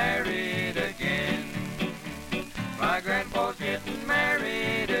getting married again. My grandpa's getting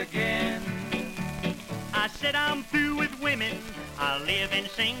married again. I said I'm through with women, I live in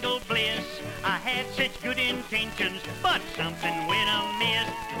single bliss. I had such good intentions, but something went amiss.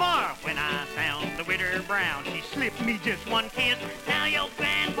 For when I found the Witter Brown, she slipped me just one kiss. Now your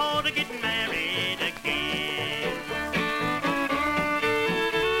grandpa's a getting married again.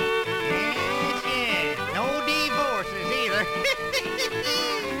 Yes, yes. No divorces either.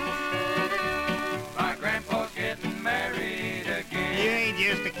 My grandpa's getting married again. You ain't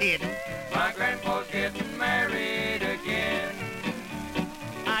just a kidding. My grandpa's getting married again.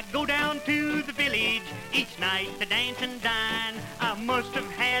 go down to the village each night to dance and dine. I must have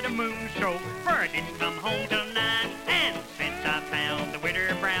had a moonstroke, for I didn't come home till 9. And since I found the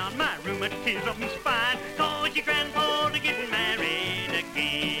Widow Brown, my rheumatism's fine. Cause your grandpa's getting married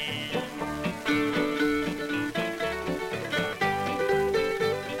again.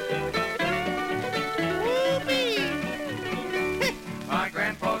 My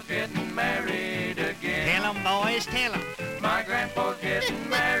grandpa's getting married again. Tell 'em, boys, tell 'em. My grandpa's getting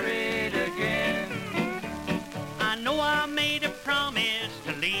married again. I know I made a promise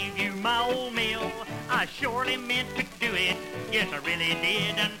to leave you my old mill. I surely meant to do it, yes, I really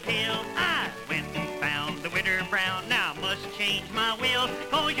did, until I went and found the Widow Brown. Now I must change my will,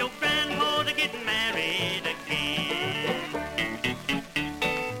 cause your grandpa's getting married again.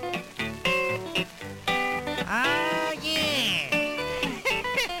 Ah, yeah.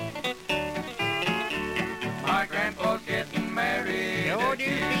 My grandpa's getting married Sure do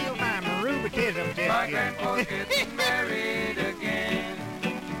again. feel my rheumatism just My good. grandpa's getting married again.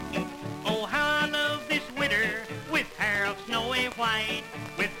 Oh, how I love this winter with hair of snowy white.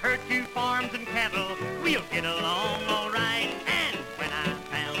 With her 2 farms and cattle, we'll get along all right. And when I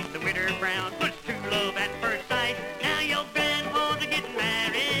found the Widow Brown, was true love at first sight. Now your grandpa's getting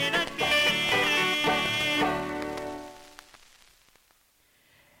married again.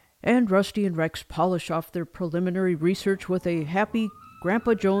 And Rusty and Rex polish off their preliminary research with a happy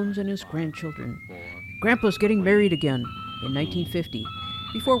Grandpa Jones and his grandchildren. Grandpa's getting married again in 1950,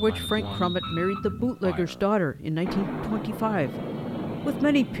 before which Frank Crummett married the bootlegger's daughter in 1925, with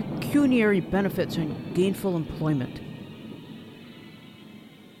many pecuniary benefits and gainful employment.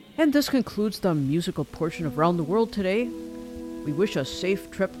 And this concludes the musical portion of Round the World today. We wish a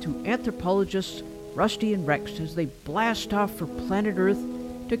safe trip to anthropologists Rusty and Rex as they blast off for planet Earth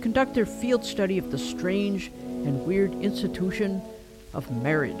to conduct their field study of the strange and weird institution of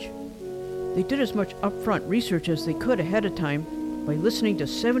marriage. They did as much upfront research as they could ahead of time by listening to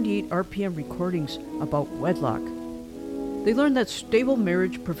 78 RPM recordings about wedlock. They learned that stable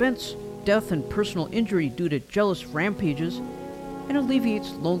marriage prevents death and personal injury due to jealous rampages and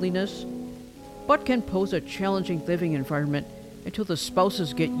alleviates loneliness, but can pose a challenging living environment until the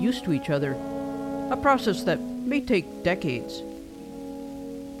spouses get used to each other, a process that may take decades.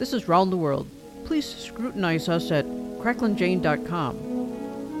 This is Round the World. Please scrutinize us at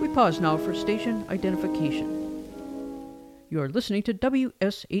cracklinjane.com. We pause now for station identification. You are listening to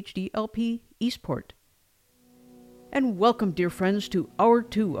WSHD-LP Eastport. And welcome, dear friends, to Hour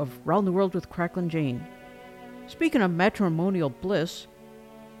 2 of Round the World with Cracklin' Jane. Speaking of matrimonial bliss,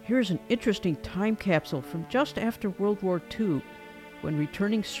 here's an interesting time capsule from just after World War II, when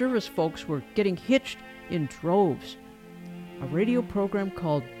returning service folks were getting hitched in droves. A radio program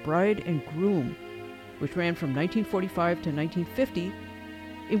called Bride and Groom, which ran from 1945 to 1950,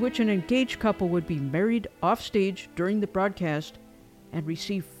 in which an engaged couple would be married offstage during the broadcast and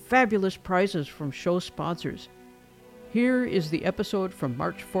receive fabulous prizes from show sponsors. Here is the episode from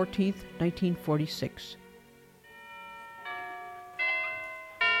March 14th, 1946.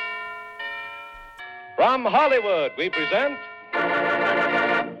 From Hollywood, we present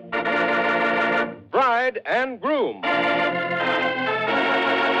Bride and Groom.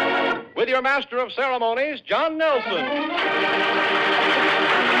 With your master of ceremonies, John Nelson.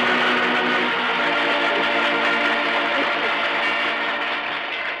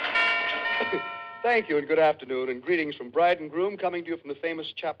 Thank you and good afternoon, and greetings from Bride and Groom, coming to you from the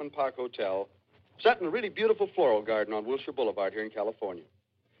famous Chapman Park Hotel, set in a really beautiful floral garden on Wilshire Boulevard here in California.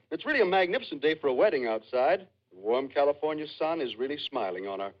 It's really a magnificent day for a wedding outside. The warm California sun is really smiling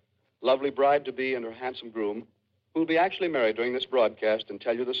on our lovely bride-to-be and her handsome groom, who will be actually married during this broadcast and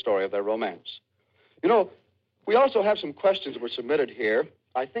tell you the story of their romance. You know, we also have some questions that were submitted here.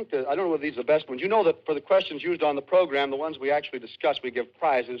 I think that, I don't know whether these are the best ones. You know that for the questions used on the program, the ones we actually discuss, we give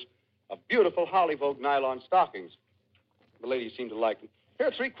prizes of beautiful Hollywood nylon stockings. The ladies seem to like them. Here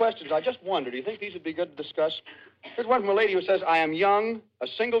are 3 questions. I just wonder, do you think these would be good to discuss? Here's one from a lady who says, I am young, a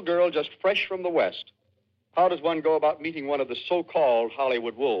single girl just fresh from the West. How does one go about meeting one of the so-called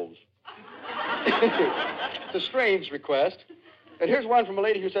Hollywood wolves? It's a strange request. And here's one from a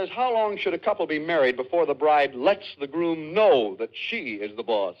lady who says, how long should a couple be married before the bride lets the groom know that she is the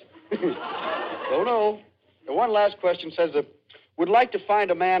boss? Don't know. And one last question says, would like to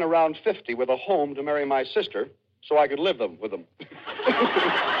find a man around 50 with a home to marry my sister so I could live with them.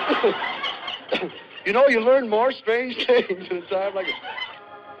 You know, you learn more strange things at a time like this.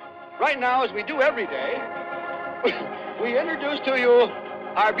 Right now, as we do every day, we introduce to you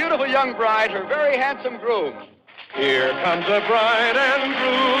our beautiful young bride, her very handsome groom. Here comes a bride and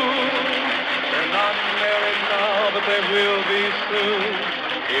groom. They're not married now, but they will be soon.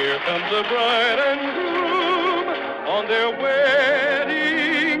 Here Here comes the bride and groom on their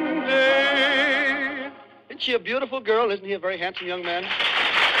wedding day. Isn't she a beautiful girl? Isn't he a very handsome young man?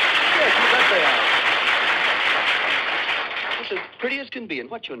 Yes, you bet they are. She's as pretty as can be. And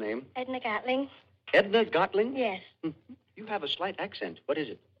what's your name? Edna Gatling. Edna Gotling? Yes. You have a slight accent. What is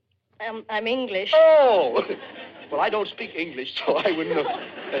it? I'm English. Oh! Well, I don't speak English, so I wouldn't know.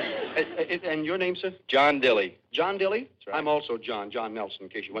 And your name, sir? John Dilly. John Dilly? That's right. I'm also John Nelson, in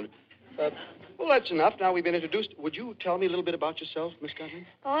case you wonder. Well, that's enough. Now we've been introduced. Would you tell me a little bit about yourself, Miss Gotling?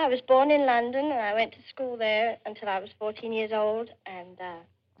 Oh, I was born in London, and I went to school there until I was 14 years old, and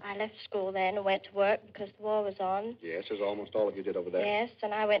I left school then and went to work because the war was on. Yes, as almost all of you did over there. Yes,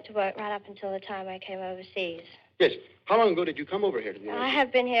 and I went to work right up until the time I came overseas. Yes. How long ago did you come over here to the United I States?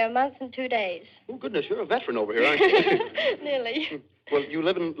 have been here a month and 2 days. Oh, goodness, you're a veteran over here, aren't you? Nearly. Well, you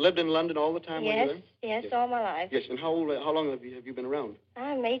lived in London all the time when you were Yes, there? all my life. Yes, and how long have you been around?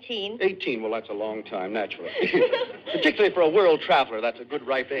 I'm 18. 18, well, that's a long time, naturally. Particularly for a world traveler, that's a good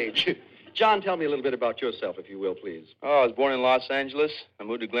ripe age. John, tell me a little bit about yourself, if you will, please. Oh, I was born in Los Angeles. I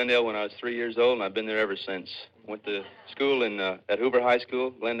moved to Glendale when I was 3 years old, and I've been there ever since. Went to school at Hoover High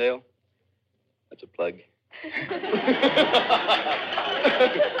School, Glendale. That's a plug. Yes,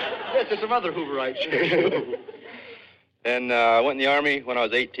 there's some other Hooverites. And I went in the Army when I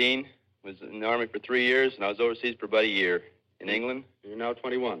was 18. Was in the Army for 3 years, and I was overseas for about a year in England. You're now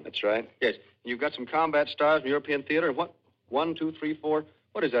 21. That's right. Yes. You've got some combat stars in European theater. And what? 1, 2, 3, 4.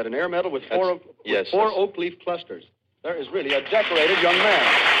 What is that, an air medal with four oak leaf clusters? There is really a decorated young man.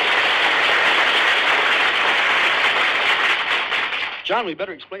 John, we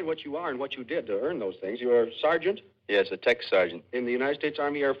better explain what you are and what you did to earn those things. You're a sergeant? Yes, a tech sergeant. In the United States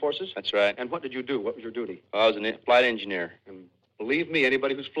Army Air Forces? That's right. And what did you do? What was your duty? I was a flight engineer. And believe me,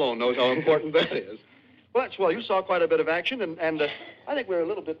 anybody who's flown knows how important that is. Well, that's well. You saw quite a bit of action, and I think we're a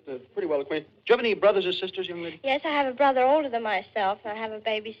little bit pretty well acquainted. Do you have any brothers or sisters, young lady? Yes, I have a brother older than myself, and I have a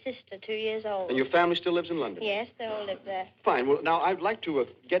baby sister, 2 years old. And your family still lives in London? Yes, they all live there. Fine. Well, now, I'd like to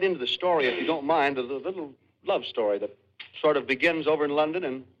get into the story, if you don't mind, the little love story that sort of begins over in London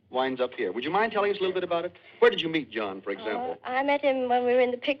and winds up here. Would you mind telling us a little bit about it? Where did you meet John, for example? I met him when we were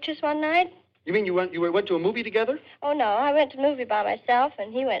in the pictures one night. You mean you went to a movie together? Oh, no, I went to the movie by myself,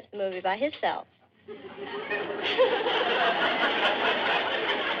 and he went to the movie by himself.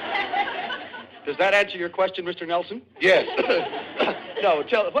 Does that answer your question, Mr. Nelson? Yes. No,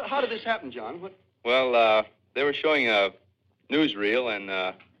 how did this happen, John? Well, they were showing a newsreel, and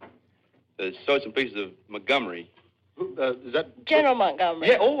they showed some pieces of Montgomery. Is that... General Montgomery.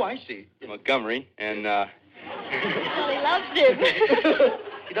 Yeah, oh, I see. Montgomery, and... Well, he loves him.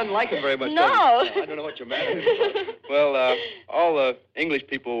 He doesn't like him very much, No. does he? I don't know what you're mad at. Well, all the English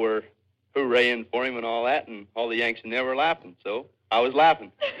people were hooraying for him and all that, and all the Yanks in there were laughing, so I was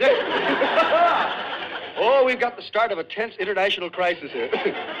laughing. Oh, we've got the start of a tense international crisis here.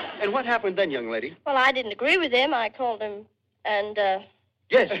 And what happened then, young lady? Well, I didn't agree with him. I called him, and,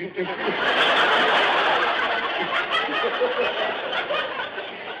 Yes.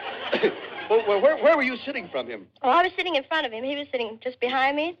 Well, where were you sitting from him? Oh, I was sitting in front of him. He was sitting just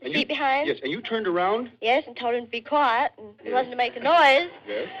behind me, the seat behind. Yes, and you turned around? Yes, and told him to be quiet, and he wasn't to make a noise.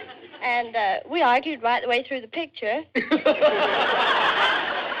 Yes. And we argued right the way through the picture.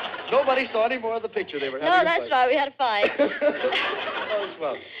 Nobody saw any more of the picture they were having. No, that's right. We had a fight. Oh,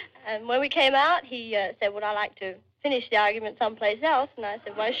 swell. And when we came out, he said, would I like to finish the argument someplace else? And I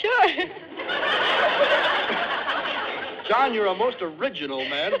said, why, sure. John, you're a most original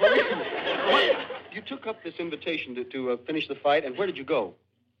man. You took up this invitation to finish the fight, and where did you go?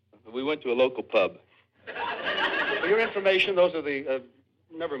 We went to a local pub. For your information, those are the...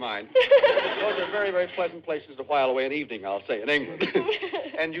 never mind. Those are very, very pleasant places to while away an evening, I'll say, in England.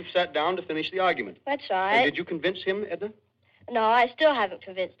 And you've sat down to finish the argument. That's right. And did you convince him, Edna? No, I still haven't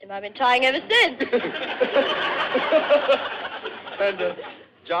convinced him. I've been trying ever since. And,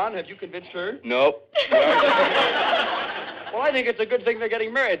 John, have you convinced her? Nope. Well, I think it's a good thing they're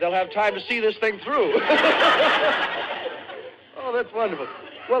getting married. They'll have time to see this thing through. Oh, that's wonderful.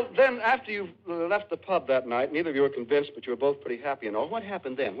 Well, then, after you left the pub that night, neither of you were convinced, but you were both pretty happy and all. What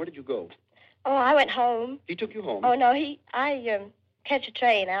happened then? Where did you go? Oh, I went home. He took you home? Oh, no, I catch a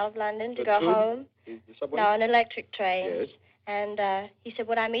train out of London to go home. The subway? No, an electric train. Yes. And he said,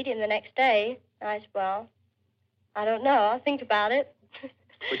 would I meet him the next day? And I said, well, I don't know. I'll think about it.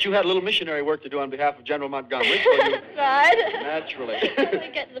 But you had a little missionary work to do on behalf of General Montgomery. So you... Right. Naturally.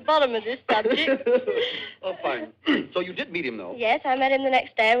 Get to the bottom of this subject. Oh, fine. So you did meet him, though? Yes, I met him the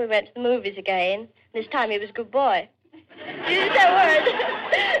next day. We went to the movies again. This time he was a good boy. Use that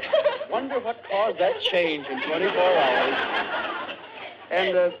word. Wonder what caused that change in 24 hours.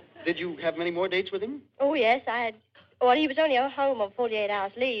 And did you have many more dates with him? Oh, yes, I had... Well, he was only home on 48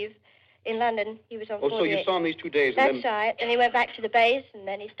 hours leave. In London, he was on 48. So you saw him these 2 days. That's and then... right. And he went back to the base, and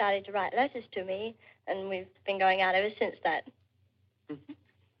then he started to write letters to me, and we've been going out ever since that. Mm-hmm.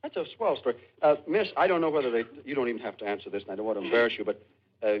 That's a swell story. Miss, I don't know whether you don't even have to answer this, and I don't want to embarrass you, but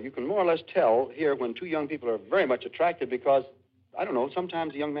you can more or less tell here when two young people are very much attracted because, I don't know,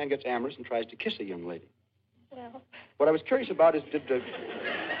 sometimes a young man gets amorous and tries to kiss a young lady. Well... What I was curious about is,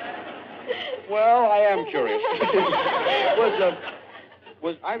 Well, I am curious.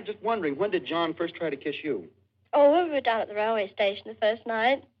 I was just wondering, when did John first try to kiss you? Oh, we were down at the railway station the first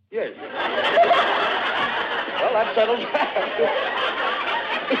night. Yes. Well, that settles that.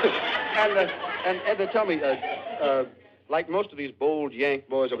 And Edna, tell me, like most of these bold Yank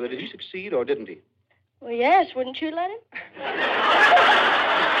boys over there, did he succeed or didn't he? Well, yes. Wouldn't you let him?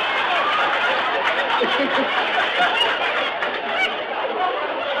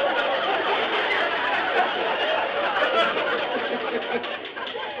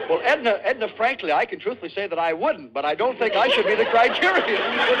 Well, Edna, frankly, I can truthfully say that I wouldn't, but I don't think I should be the criterion.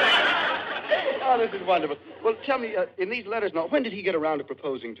 Oh, this is wonderful. Well, tell me, in these letters now, when did he get around to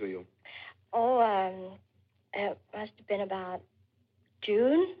proposing to you? Oh, it must have been about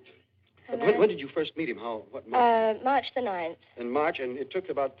June. When did you first meet him? What month? March the 9th. In March, and it took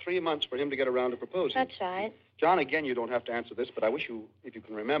about 3 months for him to get around to proposing. That's right. John, again, you don't have to answer this, but I wish you, if you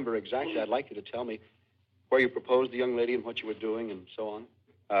can remember exactly, I'd like you to tell me where you proposed the young lady and what you were doing and so on.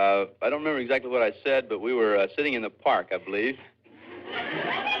 I don't remember exactly what I said, but we were sitting in the park, I believe.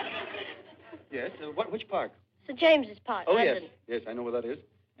 Yes, which park? St. James's Park, Oh, London. yes, I know where that is.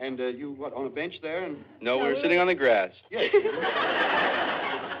 And you, on a bench there? And No, we were sitting on the grass. Yes.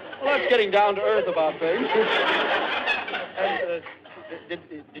 Well, that's getting down to earth about things. And,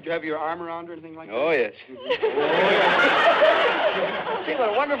 did you have your arm around her or anything like that? Oh, yes. See, what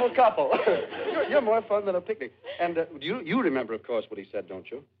a wonderful couple. You're more fun than a picnic. And you remember, of course, what he said, don't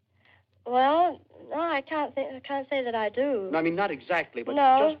you? Well, no, I can't say that I do. No, I mean, not exactly, but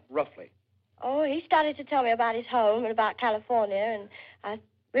No. just roughly. Oh, he started to tell me about his home and about California, and I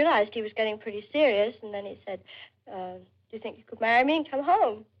realized he was getting pretty serious, and then he said, do you think you could marry me and come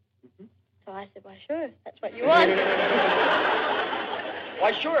home? Mm-hmm. So I said, well, sure, if that's what you want.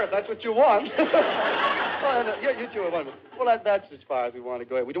 Why, sure, if that's what you want. Well, you two are wonderful. Well, that's as far as we want to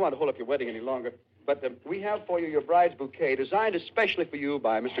go. We don't want to hold up your wedding any longer. But we have for you your bride's bouquet, designed especially for you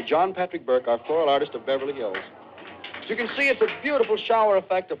by Mr. John Patrick Burke, our floral artist of Beverly Hills. As you can see, it's a beautiful shower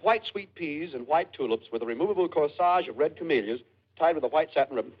effect of white sweet peas and white tulips with a removable corsage of red camellias tied with a white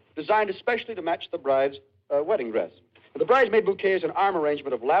satin ribbon, designed especially to match the bride's wedding dress. And the bridesmaid bouquet is an arm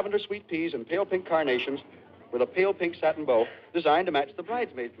arrangement of lavender sweet peas and pale pink carnations with a pale pink satin bow, designed to match the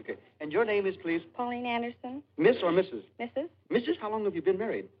bridesmaid's bouquet. And your name is, please? Pauline Anderson. Miss or Mrs.? Mrs. Mrs., how long have you been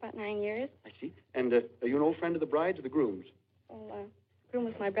married? About 9 years. I see. And are you an old friend of the bride's or the groom's? Well, groom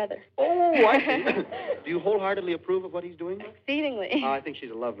was my brother. Oh, I see. Do you wholeheartedly approve of what he's doing? Exceedingly. I think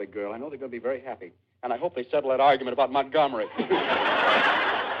she's a lovely girl. I know they're going to be very happy. And I hope they settle that argument about Montgomery.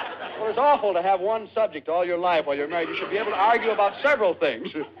 Well, it's awful to have one subject all your life while you're married. You should be able to argue about several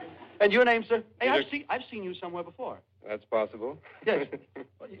things. And your name, sir? Hey, I've seen you somewhere before. That's possible. Yes.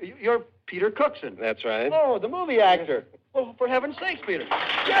 You're Peter Cookson. That's right. Oh, the movie actor. Well, for heaven's sakes, Peter.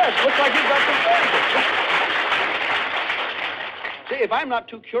 Yes, looks like you've got some faith. See, if I'm not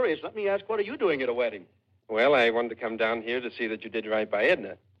too curious, let me ask, what are you doing at a wedding? Well, I wanted to come down here to see that you did right by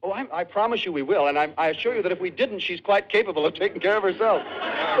Edna. Oh, I promise you we will, and I assure you that if we didn't, she's quite capable of taking care of herself.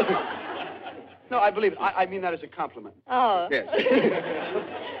 No, I believe it. I mean that as a compliment. Oh. Yes.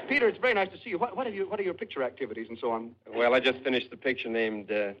 Peter, it's very nice to see you. What are your picture activities and so on? Well, I just finished the picture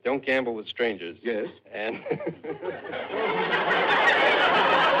named Don't Gamble with Strangers. Yes. And...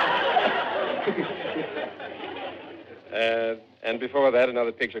 and before that,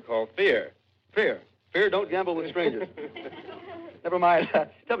 another picture called Fear. Fear. Fear, don't gamble with strangers. Never mind.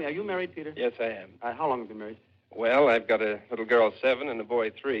 Tell me, are you married, Peter? Yes, I am. How long have you been married? Well, I've got a little girl of 7 and a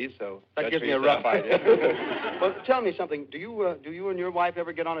boy 3, so that gives me a rough idea. Well, tell me something. Do you and your wife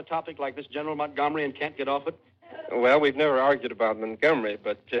ever get on a topic like this General Montgomery and can't get off it? Well, we've never argued about Montgomery,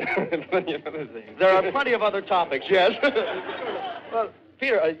 but plenty of other things. There are plenty of other topics, yes. Well,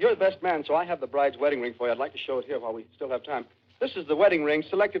 Peter, you're the best man, so I have the bride's wedding ring for you. I'd like to show it here while we still have time. This is the wedding ring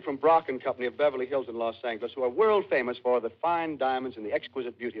selected from Brock & Company of Beverly Hills in Los Angeles, who are world famous for the fine diamonds and the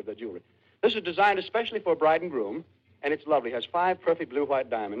exquisite beauty of their jewelry. This is designed especially for bride and groom, and it's lovely. It has 5 perfect blue-white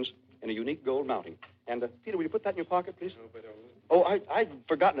diamonds and a unique gold mounting. And, Peter, will you put that in your pocket, please? Oh, I've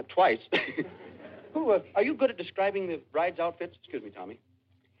forgotten it twice. Are you good at describing the bride's outfits? Excuse me, Tommy.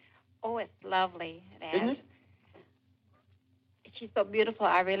 Oh, it's lovely. Isn't it? She's so beautiful,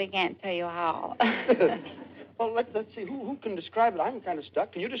 I really can't tell you how. Well, let's see. Who can describe it? I'm kind of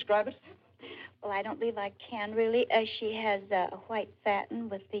stuck. Can you describe it? Well, I don't believe I can, really. She has a white satin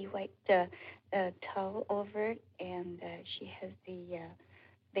with the white tulle over it, and she has the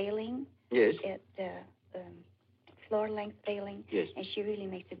veiling. Yes. Floor-length veiling. Yes. And she really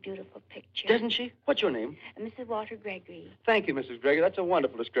makes a beautiful picture. Doesn't she? What's your name? Mrs. Walter Gregory. Thank you, Mrs. Gregory. That's a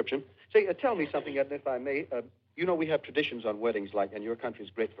wonderful description. Say, tell me something, Edna, if I may. You know we have traditions on weddings, and your country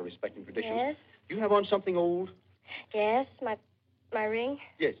is great for respecting traditions. Yes. Do you have on something old? Yes, my ring.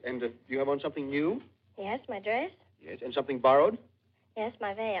 Yes. And do you have on something new? Yes, my dress. Yes. And something borrowed? Yes,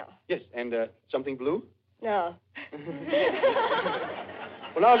 my veil. Yes. And something blue? No.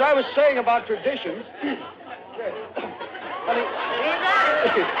 Well, now, as I was saying about traditions... Honey...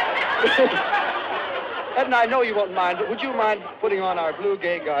 Edna, I know you won't mind, but would you mind putting on our blue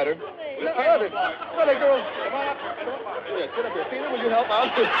gay garter? Well, the girls... Yes, get up here. Peter, will you help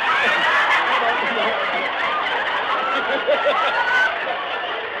out?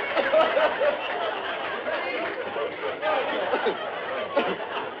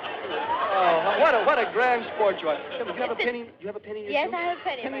 Oh, what a grand sport you are. Do you have a penny? Do you have a penny in your Yes, shoe? I have a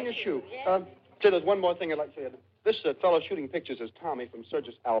penny in my your shoe. shoe. Say, there's one more thing I'd like to say. This fellow shooting pictures is Tommy from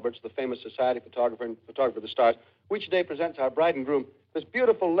Sergius Alberts, the famous society photographer and photographer of the stars, who each day presents our bride and groom this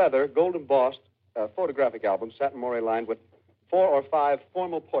beautiful leather, gold embossed photographic album, satin moire lined with 4 or 5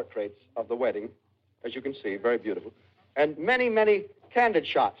 formal portraits of the wedding, as you can see, very beautiful, and many, many candid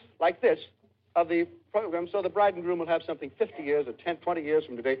shots like this of the program, so the bride and groom will have something 50 years or 10, 20 years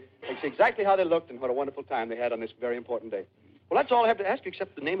from today. They see exactly how they looked and what a wonderful time they had on this very important day. Well, that's all I have to ask you,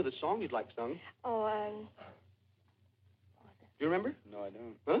 except the name of the song you'd like sung. Oh, Do you remember? No, I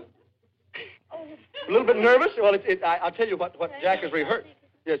don't. Huh? A little bit nervous? Well, I'll tell you what Jack has rehearsed.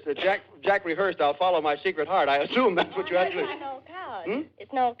 Yes, Jack rehearsed, I'll follow my secret heart. I assume that's what you actually... It's no coward. Hmm?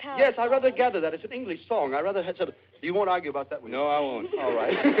 It's no coward. Yes, I rather gather that. It's an English song. I rather had said... You won't argue about that, will you? No, I won't. All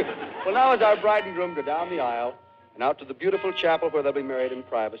right. Well, now as our bride and groom go down the aisle and out to the beautiful chapel where they'll be married in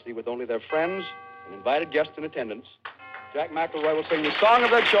privacy with only their friends and invited guests in attendance, Jack McElroy will sing the song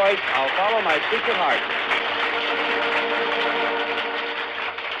of their choice, I'll Follow My Secret Heart.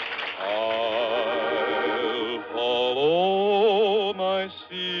 Follow my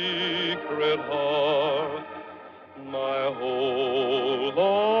secret heart, my whole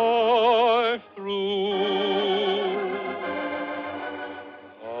life through.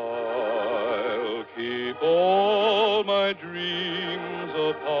 I'll keep all my dreams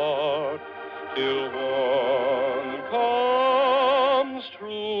apart till one comes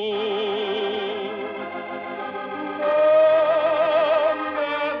true. No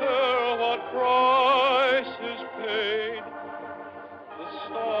matter what price is paid, the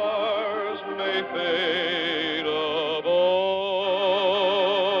stars may fade above.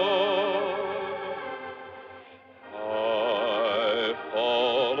 I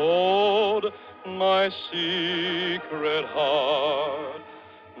followed my secret heart,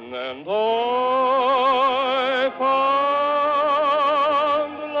 and I found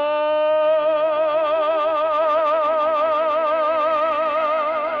love.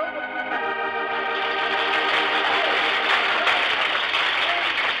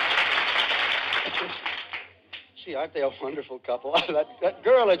 Gee, aren't they a wonderful couple? that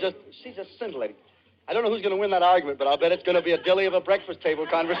girl is she's just scintillating. I don't know who's going to win that argument, but I'll bet it's going to be a dilly of a breakfast table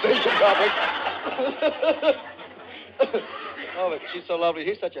conversation topic. Oh, but she's so lovely.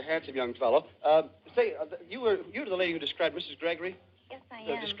 He's such a handsome young fellow. You're the lady who described Mrs. Gregory? Yes, I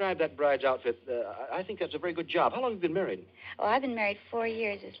am. Describe that bride's outfit. I think that's a very good job. How long have you been married? Oh, I've been married 4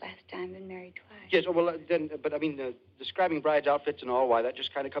 years this last time. Been married twice. Yes, well, but I mean, describing bride's outfits and all, why, that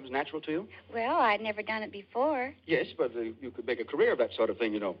just kind of comes natural to you? Well, I'd never done it before. Yes, but you could make a career of that sort of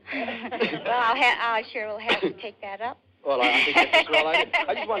thing, you know. Well, I sure will have to take that up. Well, I think that's just well. I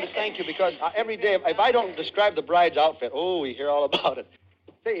just wanted to thank you because every day, if I don't describe the bride's outfit, we hear all about it.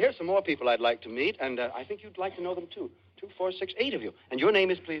 Say, here's some more people I'd like to meet, and I think you'd like to know them, too. 2, 4, 6, 8 of you. And your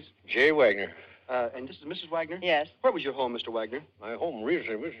name is, please? Jay Wagner. And this is Mrs. Wagner? Yes. Where was your home, Mr. Wagner? My home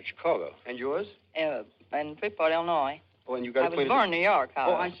originally was in Chicago. And yours? In Freeport, Illinois. Oh, and you got I was born in New York,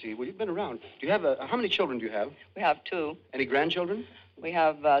 Oh, I see. Well, you've been around. Do you have, how many children do you have? We have 2. Any grandchildren? We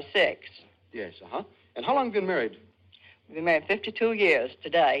have 6. Yes, And how long have you been married? We've been married 52 years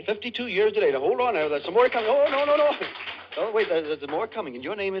today. 52 years today. Now, hold on. There's some more coming. Oh, no. Oh, wait, there's more coming. And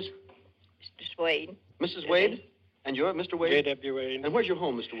your name is? Mr. Wade. Mrs. Wade? And you're Mr. Wade? J.W. Wade. And where's your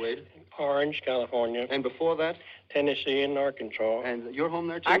home, Mr. Wade? Orange, California. And before that? Tennessee and Arkansas. And your home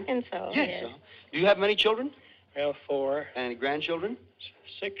there, too? Arkansas, yes. Do you have many children? Well, 4. And any grandchildren?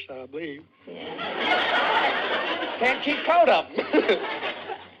 6, I believe. Can't keep count of them.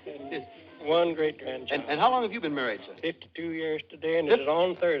 And 1 great-grandchild. And how long have you been married, sir? 52 years today, and it's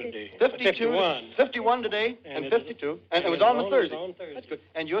on Thursday. 51. 51 today, and 52. And it was on the Thursday. That's good.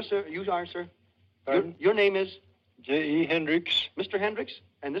 And you, sir, you are, sir? Pardon? Your name is? J.E. Hendricks. Mr. Hendricks?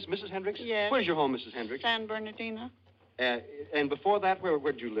 And this Mrs. Hendricks? Yes. Where's your home, Mrs. Hendricks? San Bernardino. And before that, where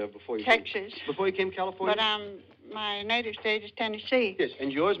did you live before you Texas. came? Before you came to California? But my native state is Tennessee. Yes.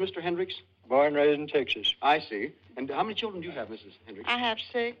 And yours, Mr. Hendricks? Born and raised in Texas. I see. And how many children do you have, Mrs. Hendricks? I have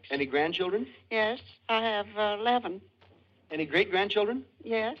 6. Any grandchildren? Yes, I have 11. Any great-grandchildren?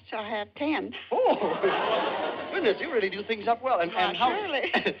 Yes, I have 10. Oh, goodness, you really do things up well. And how,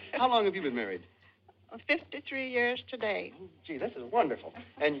 surely. How long have you been married? 53 years today. Gee, this is wonderful.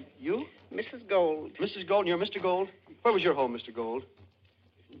 And you? Mrs. Gold. Mrs. Gold, and you're Mr. Gold? Where was your home, Mr. Gold?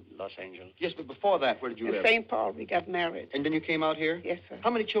 Los Angeles. Yes, but before that, where did you In live? St. Paul, we got married. And then you came out here? Yes, sir. How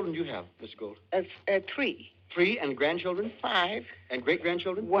many children do you have, Mrs. Gold? 3. 3, and grandchildren? 5. And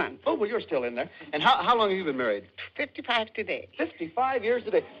great-grandchildren? 1. Oh, well, you're still in there. And how long have you been married? 55 today. 55 years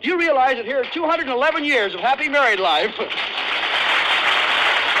today. Do you realize that here are 211 years of happy married life?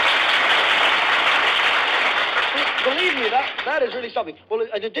 Believe me, that is really something. Well,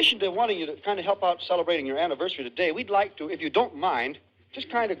 in addition to wanting you to kind of help out celebrating your anniversary today, we'd like to, if you don't mind, just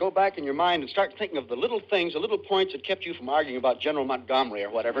kind of go back in your mind and start thinking of the little things, the little points that kept you from arguing about General Montgomery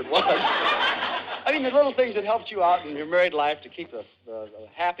or whatever it was. I mean, the little things that helped you out in your married life to keep a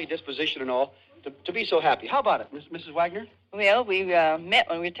happy disposition and all, to be so happy. How about it, Mrs. Wagner? Well, we met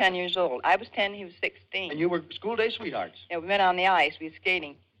when we were 10 years old. I was 10, he was 16. And you were school day sweethearts? Yeah, we met on the ice. We were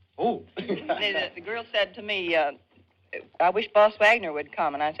skating. Oh. The girl said to me, I wish Boss Wagner would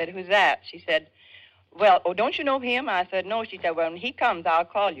come. And I said, who's that? She said, well, oh, don't you know him? I said, no. She said, well, when he comes, I'll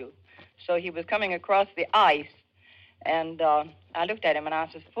call you. So he was coming across the ice, and I looked at him, and I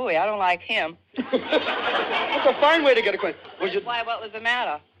said, phooey, I don't like him. That's a fine way to get acquainted. Why, what was the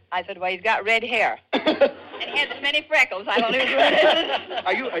matter? I said, well, he's got red hair. And he has as many freckles. I don't know who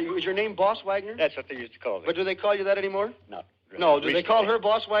it is. Is your name Boss Wagner? That's what they used to call me. But do they call you that anymore? No. No, do they call her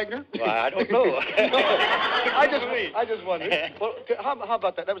Boss Wagner? Well, I don't know. I just wondered. Well, how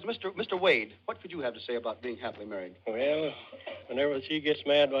about that? That was Mr. Wade. What could you have to say about being happily married? Well, whenever she gets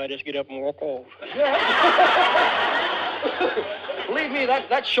mad, I just get up and walk off. Believe me,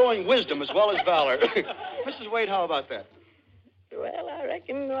 that's showing wisdom as well as valor. Mrs. Wade, how about that? Well, I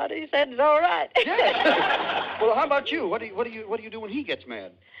reckon what he said is all right. Yes. Well, how about you? What do you do when he gets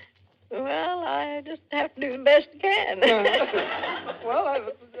mad? Well, I just have to do the best I can.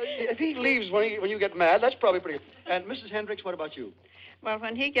 Well, if he leaves when you get mad, that's probably pretty good. And Mrs. Hendricks, what about you? Well,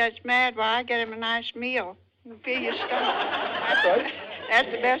 when he gets mad, well, I get him a nice meal. You feel your stomach. That's right. That's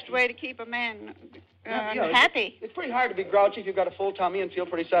the best way to keep a man happy. It's pretty hard to be grouchy if you've got a full tummy and feel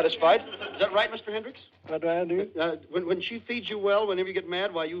pretty satisfied. Is that right, Mr. Hendricks? What do I do? When she feeds you well, whenever you get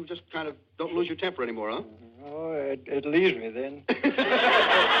mad, why, you just kind of don't lose your temper anymore, huh? Oh, it leaves me then.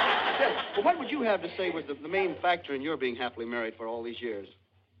 Yeah. Well, what would you have to say was the main factor in your being happily married for all these years?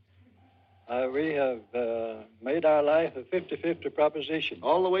 We have made our life a 50-50 proposition.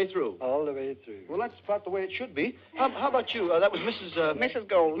 All the way through? All the way through. Well, that's about the way it should be. How about you? That was Mrs. Mrs.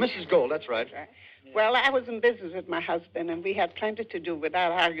 Gold. Mrs. Gold, that's right. Well, I was in business with my husband, and we had plenty to do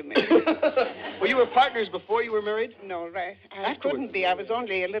without argument. Well, you were partners before you were married? No, right. I couldn't be. I was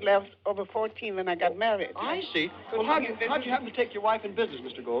only a little over 14 when I got married. I see. Well, how'd you happen to take your wife in business,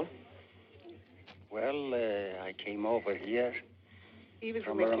 Mr. Gold? Well, I came over here he was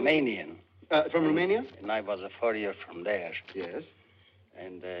from a Romanian. From Romania? And I was a foreigner from there. Yes.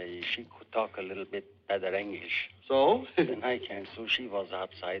 And she could talk a little bit better English. So? And I can't. So she was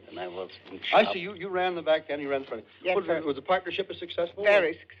outside, and I was in the shop. I see. You ran the back end, you ran the front end. Yes, sir. Was the partnership successful?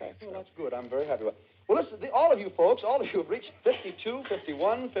 Very successful. Well, that's good. I'm very happy about it. Well, listen, all of you folks, all of you have reached 52,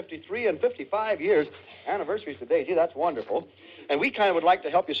 51, 53, and 55 years anniversaries today. Gee, that's wonderful. And we kind of would like to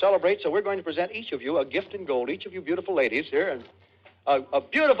help you celebrate, so we're going to present each of you a gift in gold, each of you beautiful ladies here, and a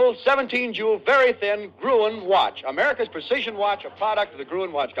beautiful 17-jewel, very thin Gruen watch, America's precision watch, a product of the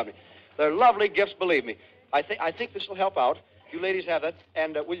Gruen Watch Company. They're lovely gifts, believe me. I think this will help out. You ladies have that.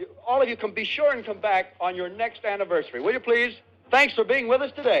 And all of you can be sure and come back on your next anniversary. Will you please? Thanks for being with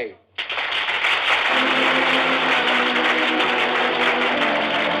us today.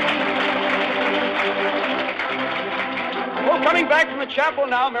 Well, coming back from the chapel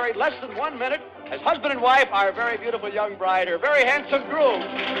now, married less than 1 minute, as husband and wife, our very beautiful young bride, her very handsome groom.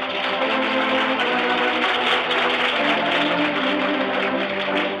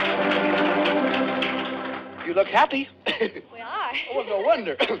 You look happy. We are. Oh, no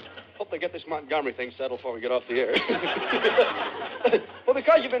wonder. Hope they get this Montgomery thing settled before we get off the air. Well,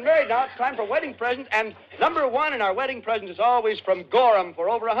 because you've been married now, it's time for wedding presents. And number one in our wedding presents is always from Gorham. For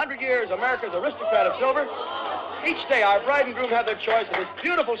over 100 years, America's aristocrat of silver. Each day, our bride and groom have their choice of this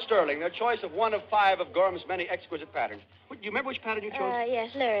beautiful sterling, their choice of one of 5 of Gorham's many exquisite patterns. Do you remember which pattern you chose?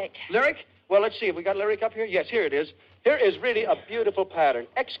 Yes, lyric. Lyric? Well, let's see. Have we got lyric up here? Yes, here it is. Here is really a beautiful pattern.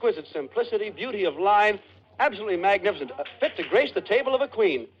 Exquisite simplicity, beauty of line, absolutely magnificent. Fit to grace the table of a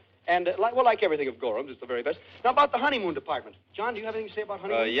queen. And, like everything of Gorham's, it's the very best. Now, about the honeymoon department. John, do you have anything to say about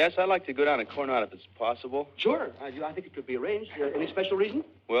honeymoon? Yes, I'd like to go down to Coronado if it's possible. Sure. I think it could be arranged. Any special reason?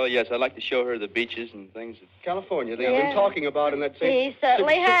 Well, yes, I'd like to show her the beaches and things. California, they have been talking about in that same... He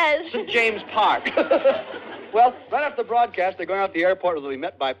certainly has. St. James Park. Well, right after the broadcast, they're going out to the airport where they'll be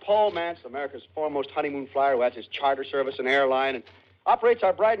met by Paul Mance, America's foremost honeymoon flyer, who has his charter service and airline and operates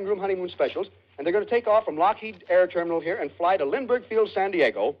our bride and groom honeymoon specials. And they're going to take off from Lockheed Air Terminal here and fly to Lindbergh Field, San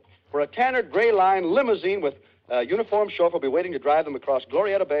Diego, where a Tanner Gray Line limousine with a uniformed chauffeur will be waiting to drive them across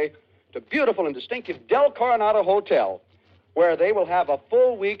Glorieta Bay to beautiful and distinctive Del Coronado Hotel, where they will have a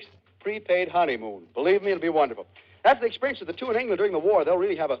full week's prepaid honeymoon. Believe me, it'll be wonderful. After the experience of the two in England during the war, they'll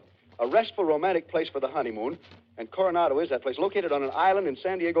really have a restful, romantic place for the honeymoon, and Coronado is that place, located on an island in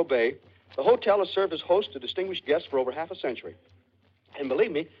San Diego Bay. The hotel has served as host to distinguished guests for over half a century. And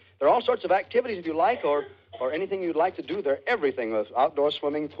believe me, there are all sorts of activities if you like, or anything you'd like to do. They're everything, outdoor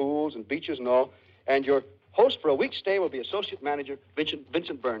swimming, pools, and beaches and all. And your host for a week's stay will be Associate Manager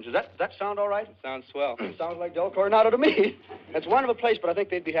Vincent Burns. Does that sound all right? It sounds swell. Sounds like Del Coronado to me. It's a wonderful place, but I think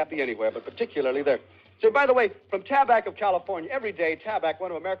they'd be happy anywhere, but particularly there. So, by the way, from Tabac of California, every day, Tabac,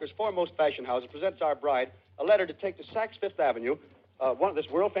 one of America's foremost fashion houses, presents our bride a letter to take to Saks Fifth Avenue, one of this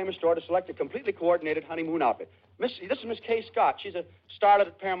world-famous store, to select a completely coordinated honeymoon outfit. This is Miss Kay Scott. She's a starlet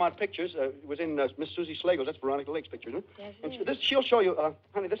at Paramount Pictures. Was in Miss Susie Slagel's. That's Veronica Lake's picture, isn't it? Yes, and she'll show you,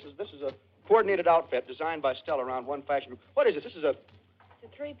 honey, this is a coordinated outfit designed by Stella around one fashion group. What is it? This is a...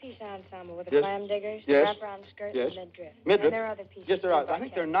 It's a 3-piece ensemble with a Yes. clam diggers, Yes. wraparound skirt, Yes. and midriff. Midriff. And there are other pieces. Yes, there are. I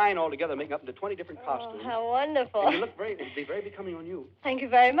think there are 9 altogether, making up into 20 different costumes. Oh, how wonderful. And it'd be very becoming on you. Thank you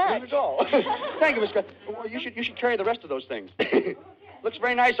very much. Not at all. Thank you, Miss Scott. Well, you should carry the rest of those things. Looks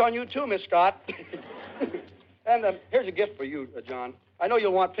very nice on you, too, Miss Scott. And here's a gift for you, John. I know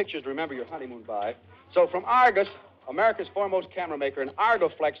you'll want pictures to remember your honeymoon by. So from Argus, America's foremost camera maker, and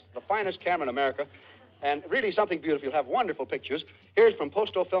Argoflex, the finest camera in America, and really something beautiful. You'll have wonderful pictures. Here's from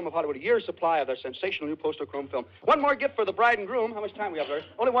Posto Film of Hollywood, a year's supply of their sensational new Posto-Chrome film. One more gift for the bride and groom. How much time we have, Larry?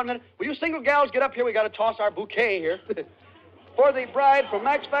 Only 1 minute. Will you single gals get up here? We got to toss our bouquet here. For the bride from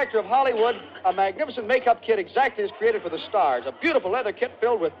Max Factor of Hollywood, a magnificent makeup kit exactly as created for the stars. A beautiful leather kit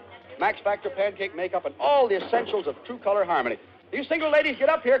filled with Max Factor pancake makeup and all the essentials of true color harmony. You single ladies, get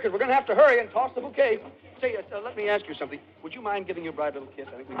up here, because we're going to have to hurry and toss the bouquet. Say, let me ask you something. Would you mind giving your bride a little kiss?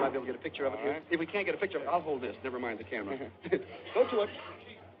 I think we might be able to get a picture of it here. If we can't get a picture of it, I'll hold this. Never mind the camera. Go to it.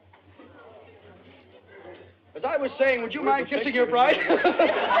 As I was saying, would you mind kissing your bride? Oh,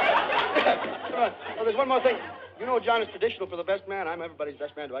 there's one more thing. You know, John, it's traditional for the best man. I'm everybody's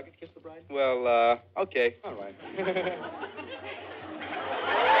best man. Do I get to kiss the bride? Well, okay. All right.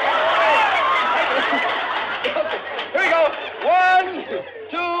 Here we go. 1,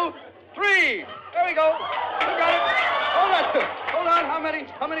 2, 3. There we go. You got it. Hold on. How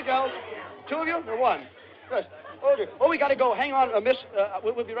many girls? 2 of you or 1? Yes. Oh, we got to go. Hang on, miss.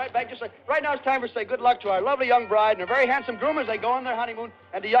 We'll be right back. Just like right now, it's time for say good luck to our lovely young bride and her very handsome groom as they go on their honeymoon,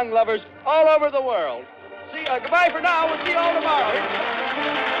 and to young lovers all over the world. See, goodbye for now. We'll see you all tomorrow.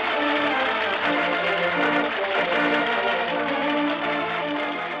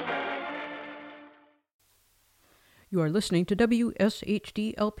 You are listening to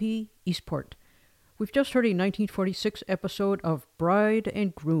WSHD-LP Eastport. We've just heard a 1946 episode of Bride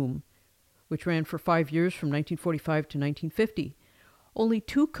and Groom, which ran for 5 years from 1945 to 1950. Only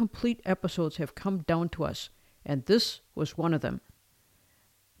 2 complete episodes have come down to us, and this was one of them.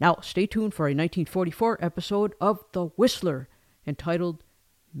 Now, stay tuned for a 1944 episode of The Whistler, entitled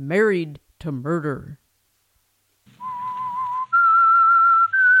Married to Murder.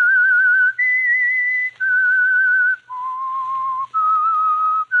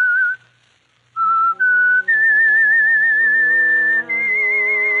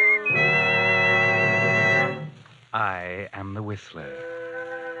 I am the Whistler.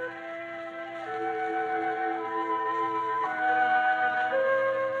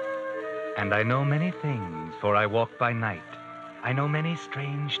 And I know many things, for I walk by night. I know many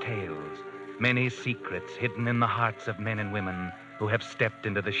strange tales, many secrets hidden in the hearts of men and women who have stepped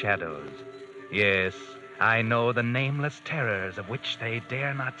into the shadows. Yes, I know the nameless terrors of which they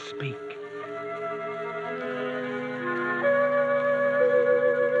dare not speak.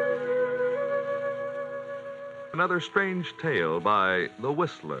 another strange tale by The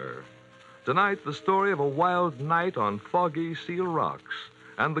Whistler. Tonight, the story of a wild night on foggy Seal Rocks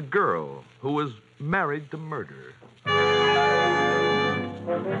and the girl who was married to murder.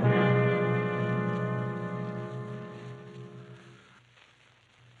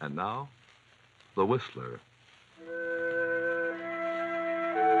 And now, The Whistler.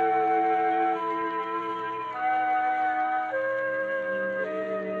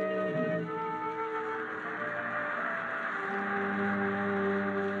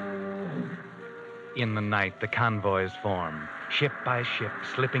 In the night, the convoys form, ship by ship,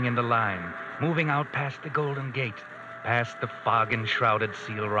 slipping into line, moving out past the Golden Gate, past the fog-enshrouded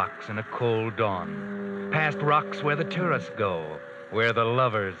Seal Rocks in a cold dawn, past rocks where the tourists go, where the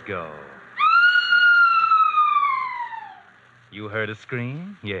lovers go. You heard a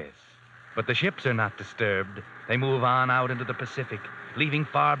scream? Yes. But the ships are not disturbed. They move on out into the Pacific, leaving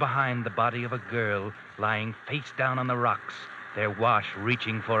far behind the body of a girl lying face down on the rocks, their wash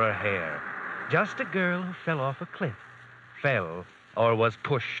reaching for her hair. Just a girl who fell off a cliff. Fell or was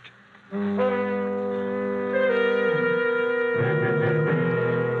pushed.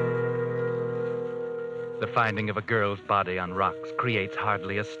 The finding of a girl's body on rocks creates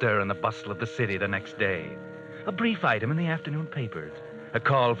hardly a stir in the bustle of the city the next day. A brief item in the afternoon papers. A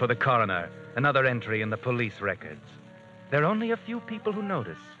call for the coroner. Another entry in the police records. There are only a few people who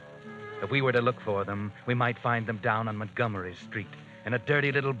notice. If we were to look for them, we might find them down on Montgomery Street, in a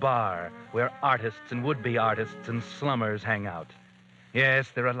dirty little bar where artists and would-be artists and slummers hang out.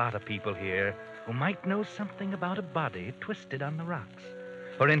 Yes, there are a lot of people here who might know something about a body twisted on the rocks.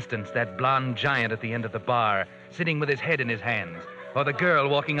 For instance, that blonde giant at the end of the bar, sitting with his head in his hands, or the girl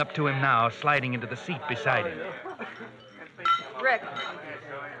walking up to him now, sliding into the seat beside him. Rick,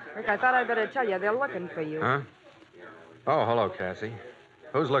 I thought I'd better tell you they're looking for you. Huh? Oh, hello, Cassie.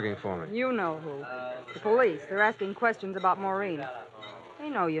 Who's looking for me? You know who. The police. They're asking questions about Maureen. They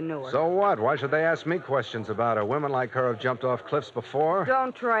know you knew her. So what? Why should they ask me questions about her? Women like her have jumped off cliffs before.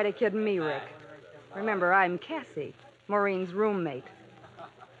 Don't try to kid me, Rick. Remember, I'm Cassie, Maureen's roommate.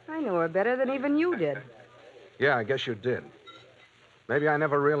 I knew her better than even you did. Yeah, I guess you did. Maybe I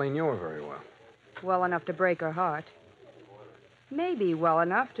never really knew her very well. Well enough to break her heart. Maybe well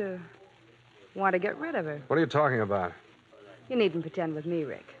enough to want to get rid of her. What are you talking about? You needn't pretend with me,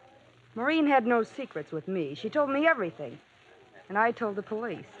 Rick. Maureen had no secrets with me. She told me everything. And I told the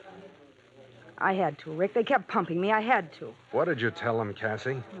police. I had to, Rick. They kept pumping me. I had to. What did you tell them,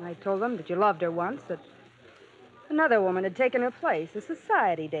 Cassie? I told them that you loved her once, that another woman had taken her place, a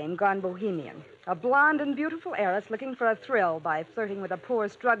society dame gone bohemian. A blonde and beautiful heiress looking for a thrill by flirting with a poor,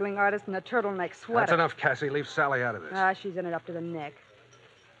 struggling artist in a turtleneck sweater. That's enough, Cassie. Leave Sally out of this. She's in it up to the neck.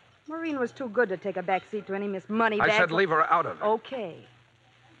 Maureen was too good to take a back seat to any Miss Moneybags. I said leave her out of it. Okay.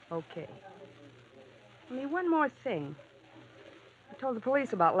 Only one more thing. I told the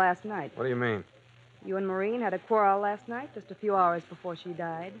police about last night. What do you mean? You and Maureen had a quarrel last night, just a few hours before she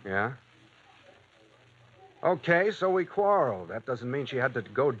died. Yeah? Okay, so we quarreled. That doesn't mean she had to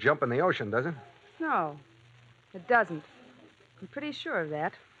go jump in the ocean, does it? No, it doesn't. I'm pretty sure of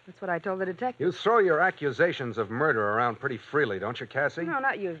that. That's what I told the detective. You throw your accusations of murder around pretty freely, don't you, Cassie? No,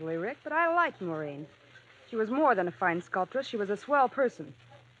 not usually, Rick, but I liked Maureen. She was more than a fine sculptress. She was a swell person.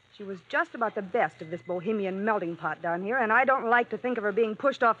 She was just about the best of this bohemian melting pot down here, and I don't like to think of her being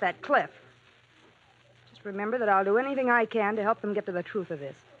pushed off that cliff. Just remember that I'll do anything I can to help them get to the truth of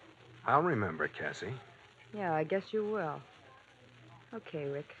this. I'll remember, Cassie. Yeah, I guess you will. Okay,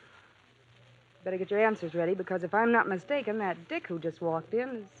 Rick. Better get your answers ready, because if I'm not mistaken, that Dick who just walked in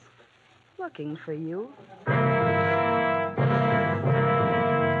is looking for you.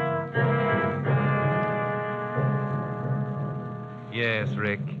 Yes,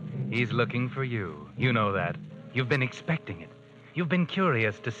 Rick. He's looking for you. You know that. You've been expecting it. You've been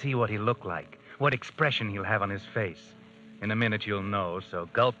curious to see what he'll look like, what expression he'll have on his face. In a minute you'll know, so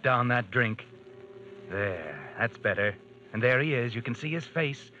gulp down that drink. There, that's better. And there he is. You can see his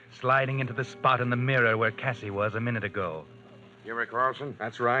face sliding into the spot in the mirror where Cassie was a minute ago. You Rick Carlson?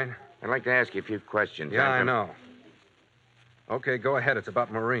 That's right. I'd like to ask you a few questions. Yeah, I know. Okay, go ahead. It's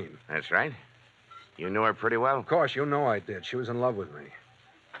about Maureen. That's right. You knew her pretty well? Of course, you know I did. She was in love with me.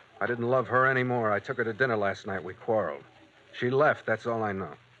 I didn't love her anymore. I took her to dinner last night. We quarreled. She left. That's all I know.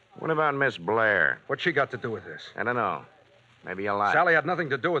 What about Miss Blair? What's she got to do with this? I don't know. Maybe you lied. Sally had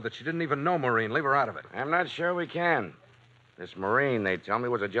nothing to do with it. She didn't even know Maureen. Leave her out of it. I'm not sure we can. This Maureen, they tell me,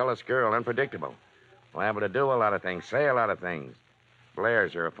 was a jealous girl, unpredictable. Liable to do a lot of things, say a lot of things.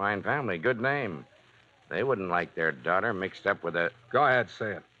 Blairs are a fine family, good name. They wouldn't like their daughter mixed up with a... Go ahead,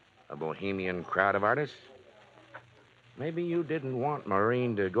 say it. A bohemian crowd of artists. Maybe you didn't want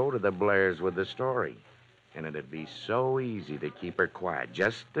Maureen to go to the Blairs with the story. And it'd be so easy to keep her quiet.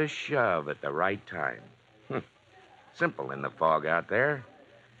 Just a shove at the right time. Simple in the fog out there.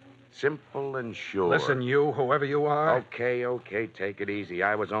 Simple and sure. Listen, you, whoever you are. Okay, take it easy.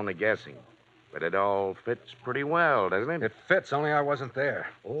 I was only guessing. But it all fits pretty well, doesn't it? It fits, only I wasn't there.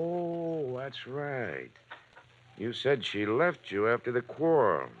 Oh, that's right. You said she left you after the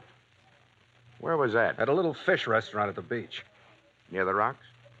quarrel. Where was that? At a little fish restaurant at the beach. Near the rocks?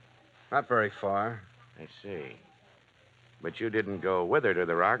 Not very far. I see. But you didn't go with her to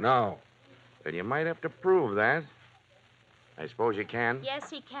the rocks? No. Then you might have to prove that. I suppose you can? Yes,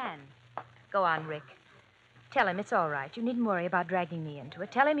 he can. Go on, Rick. Tell him it's all right. You needn't worry about dragging me into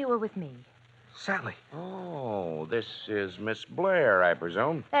it. Tell him you were with me. Sally. Oh, this is Miss Blair, I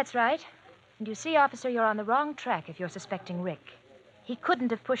presume. That's right. And you see, officer, you're on the wrong track if you're suspecting Rick. He couldn't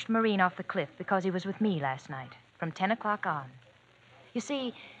have pushed Maureen off the cliff because he was with me last night, from 10 o'clock on. You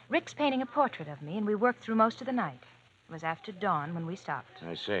see, Rick's painting a portrait of me, and we worked through most of the night. It was after dawn when we stopped.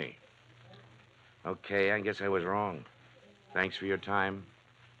 I see. Okay, I guess I was wrong. Thanks for your time.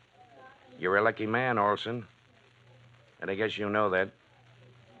 You're a lucky man, Olson. And I guess you know that.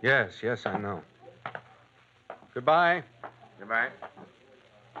 Yes, I know. Goodbye. Goodbye.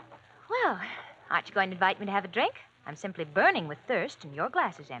 Well, aren't you going to invite me to have a drink? I'm simply burning with thirst, and your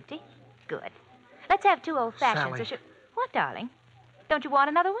glass is empty. Good. Let's have 2 old-fashions. Sally. What, darling? Don't you want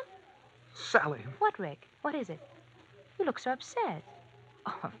another one? Sally. What, Rick? What is it? You look so upset.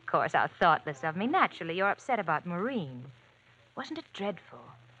 Oh, of course, how thoughtless of me. Naturally, you're upset about Maureen. Wasn't it dreadful?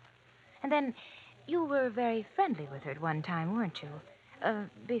 And then, you were very friendly with her at one time, weren't you?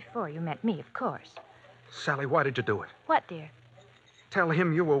 Before you met me, of course. Sally, why did you do it? What, dear? Tell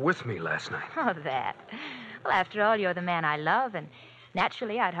him you were with me last night. Oh, that. Well, after all, you're the man I love, and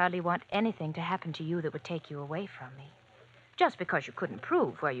naturally, I'd hardly want anything to happen to you that would take you away from me. Just because you couldn't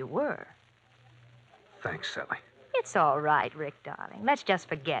prove where you were. Thanks, Sally. It's all right, Rick, darling. Let's just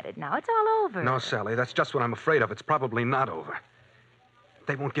forget it now. It's all over. No, Sally, that's just what I'm afraid of. It's probably not over.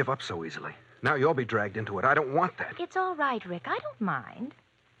 They won't give up so easily. Now you'll be dragged into it. I don't want that. It's all right, Rick. I don't mind.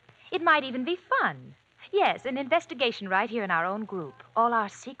 It might even be fun. Yes, an investigation right here in our own group. All our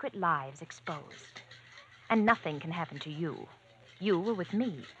secret lives exposed. And nothing can happen to you. You were with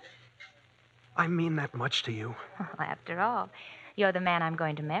me. I mean that much to you. After all, you're the man I'm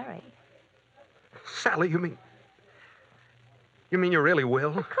going to marry. Sally, you mean you really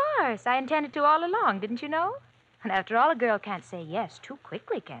will? Of course. I intended to all along, didn't you know? And after all, a girl can't say yes too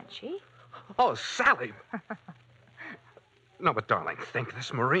quickly, can't she? Oh, Sally. No, but, darling, think.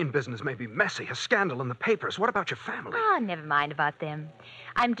 This Maureen business may be messy. A scandal in the papers. What about your family? Oh, never mind about them.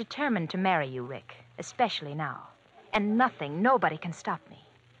 I'm determined to marry you, Rick, especially now. And nothing, nobody can stop me.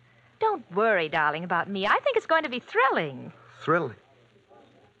 Don't worry, darling, about me. I think it's going to be thrilling. Thrilling?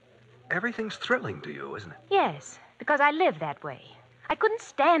 Everything's thrilling to you, isn't it? Yes, because I live that way. I couldn't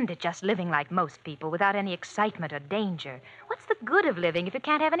stand it just living like most people without any excitement or danger. What's the good of living if you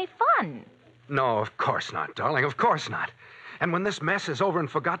can't have any fun? No, of course not, darling. Of course not. And when this mess is over and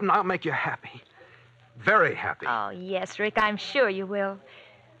forgotten, I'll make you happy. Very happy. Oh, yes, Rick, I'm sure you will.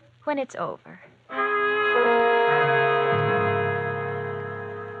 When it's over.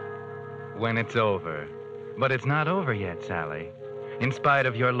 When it's over. But it's not over yet, Sally. In spite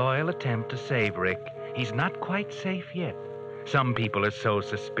of your loyal attempt to save Rick, he's not quite safe yet. Some people are so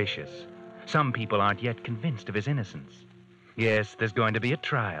suspicious. Some people aren't yet convinced of his innocence. Yes, there's going to be a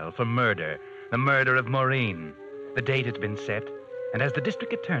trial for murder, the murder of Maureen. The date has been set, and as the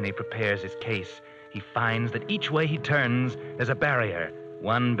district attorney prepares his case, he finds that each way he turns, there's a barrier.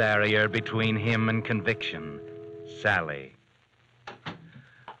 One barrier between him and conviction. Sally.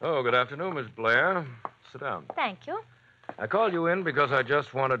 Oh, good afternoon, Miss Blair. Sit down. Thank you. I called you in because I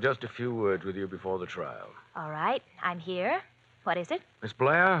just wanted a few words with you before the trial. All right, I'm here. What is it? Miss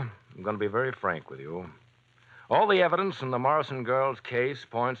Blair, I'm going to be very frank with you. All the evidence in the Morrison girl's case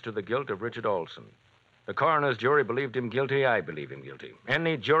points to the guilt of Richard Olson. The coroner's jury believed him guilty. I believe him guilty.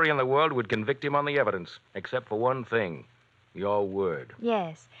 Any jury in the world would convict him on the evidence, except for one thing. Your word.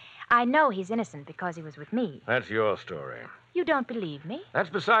 Yes. I know he's innocent because he was with me. That's your story. You don't believe me? That's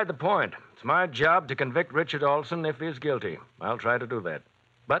beside the point. It's my job to convict Richard Olson if he's guilty. I'll try to do that.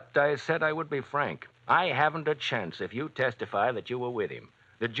 But I said I would be frank. I haven't a chance if you testify that you were with him.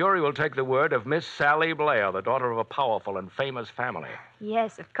 The jury will take the word of Miss Sally Blair, the daughter of a powerful and famous family.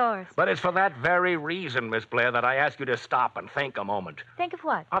 Yes, of course. But it's for that very reason, Miss Blair, that I ask you to stop and think a moment. Think of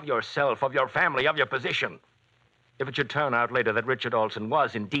what? Of yourself, of your family, of your position. If it should turn out later that Richard Olson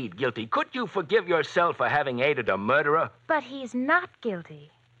was indeed guilty, could you forgive yourself for having aided a murderer? But he's not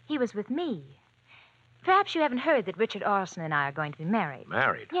guilty. He was with me. Perhaps you haven't heard that Richard Olson and I are going to be married.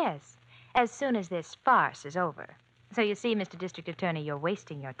 Married? Yes. as soon as this farce is over. So you see, Mr. District Attorney, you're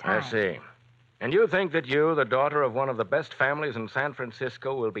wasting your time. I see. And you think that you, the daughter of one of the best families in San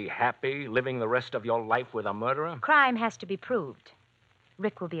Francisco, will be happy living the rest of your life with a murderer? Crime has to be proved.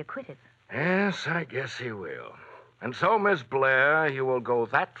 Rick will be acquitted. Yes, I guess he will. And so, Miss Blair, you will go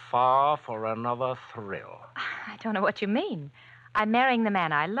that far for another thrill. I don't know what you mean. I'm marrying the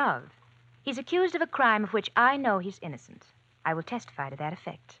man I love. He's accused of a crime of which I know he's innocent. I will testify to that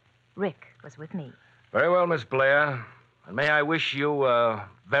effect. Rick was with me. Very well, Miss Blair. And may I wish you a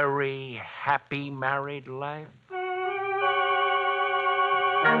very happy married life?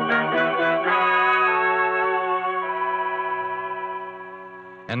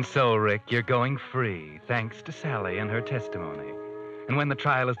 And so, Rick, you're going free, thanks to Sally and her testimony. And when the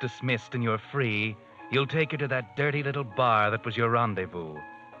trial is dismissed and you're free, you'll take her to that dirty little bar that was your rendezvous.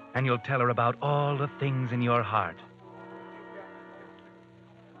 And you'll tell her about all the things in your heart.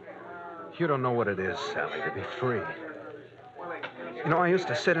 You don't know what it is, Sally, to be free. You know, I used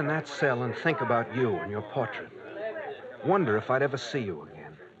to sit in that cell and think about you and your portrait. Wonder if I'd ever see you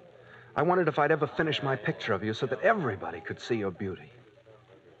again. I wondered if I'd ever finish my picture of you so that everybody could see your beauty.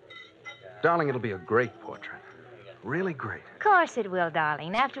 Darling, it'll be a great portrait. Really great. Of course it will,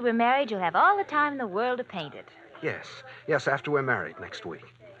 darling. After we're married, you'll have all the time in the world to paint it. Yes, after we're married next week.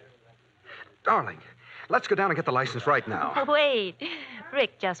 Darling, let's go down and get the license right now. Wait.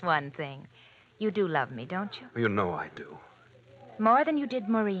 Rick, just one thing. You do love me, don't you? You know I do. More than you did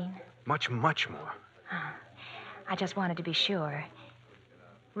Maureen? Much, much more. I just wanted to be sure.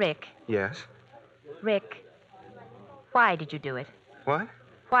 Rick. Yes? Rick, why did you do it? What?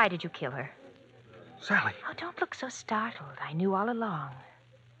 Why did you kill her? Sally. Oh, don't look so startled. I knew all along.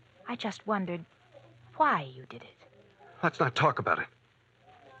 I just wondered why you did it. Let's not talk about it.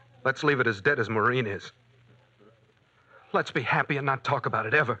 Let's leave it as dead as Maureen is. Let's be happy and not talk about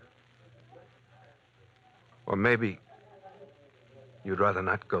it ever. Or maybe you'd rather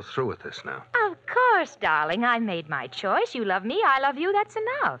not go through with this now. Of course, darling. I made my choice. You love me, I love you. That's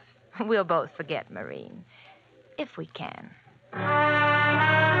enough. We'll both forget Maureen. If we can.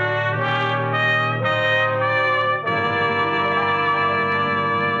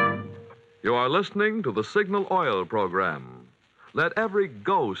 You are listening to the Signal Oil program. Let every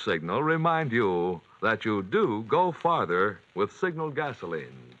go signal remind you that you do go farther with Signal gasoline.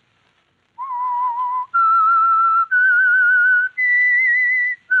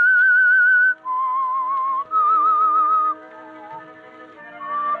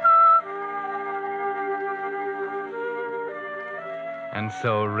 And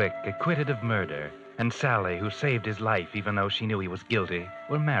so Rick, acquitted of murder, and Sally, who saved his life even though she knew he was guilty,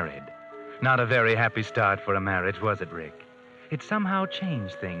 were married. Not a very happy start for a marriage, was it, Rick? It somehow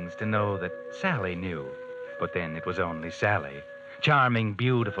changed things to know that Sally knew. But then it was only Sally. Charming,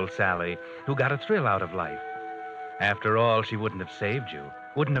 beautiful Sally, who got a thrill out of life. After all, she wouldn't have saved you,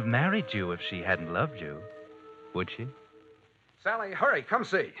 wouldn't have married you if she hadn't loved you. Would she? Sally, hurry, come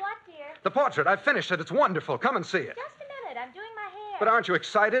see. What, dear? The portrait. I've finished it. It's wonderful. Come and see it. Just a minute. I'm doing my hair. But aren't you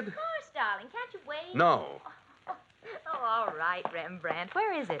excited? Of course, darling. Can't you wait? No. Oh, all right, Rembrandt.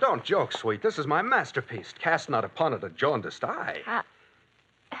 Where is it? Don't joke, sweet. This is my masterpiece. Cast not upon it a jaundiced eye.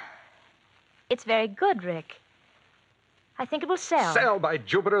 It's very good, Rick. I think it will sell. Sell, by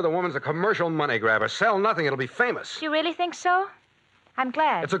Jupiter. The woman's a commercial money grabber. Sell nothing. It'll be famous. Do you really think so? I'm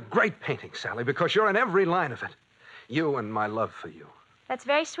glad. It's a great painting, Sally, because you're in every line of it. You and my love for you. That's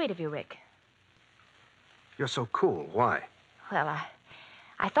very sweet of you, Rick. You're so cool. Why? Well,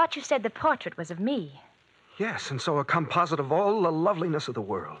 I thought you said the portrait was of me. Yes, and so a composite of all the loveliness of the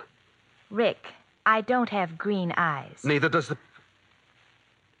world. Rick, I don't have green eyes. Neither does the...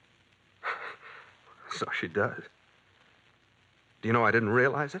 So she does. Do you know I didn't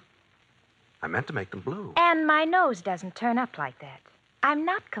realize it? I meant to make them blue. And my nose doesn't turn up like that. I'm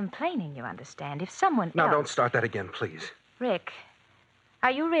not complaining, you understand. If someone Now, else... don't start that again, please. Rick,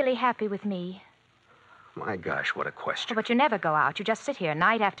 are you really happy with me? My gosh, what a question. But you never go out. You just sit here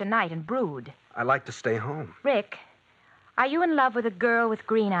night after night and brood. I like to stay home. Rick, are you in love with a girl with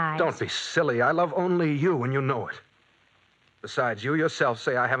green eyes? Don't be silly. I love only you, and you know it. Besides, you yourself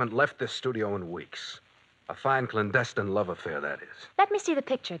say I haven't left this studio in weeks. A fine clandestine love affair, that is. Let me see the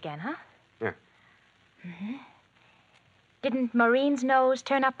picture again, huh? Yeah. Mm-hmm. Didn't Maureen's nose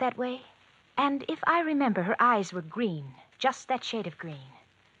turn up that way? And if I remember, her eyes were green. Just that shade of green.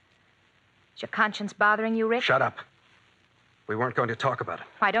 Is your conscience bothering you, Rick? Shut up. We weren't going to talk about it.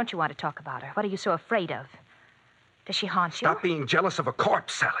 Why don't you want to talk about her? What are you so afraid of? Does she haunt you? Stop being jealous of a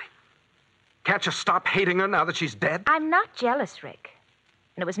corpse, Sally. Can't you stop hating her now that she's dead? I'm not jealous, Rick.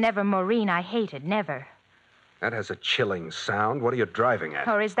 And it was never Maureen I hated, never. That has a chilling sound. What are you driving at?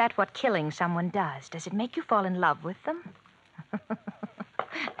 Or is that what killing someone does? Does it make you fall in love with them?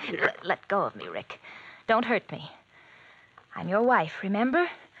 Let go of me, Rick. Don't hurt me. I'm your wife, remember?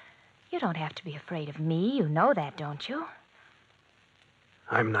 You don't have to be afraid of me. You know that, don't you?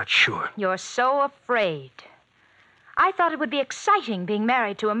 I'm not sure. You're so afraid. I thought it would be exciting being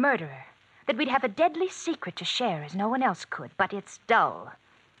married to a murderer, that we'd have a deadly secret to share as no one else could, but it's dull.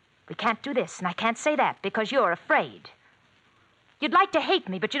 We can't do this, and I can't say that, because you're afraid. You'd like to hate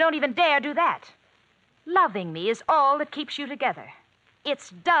me, but you don't even dare do that. Loving me is all that keeps you together. It's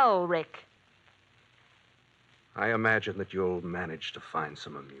dull, Rick. I imagine that you'll manage to find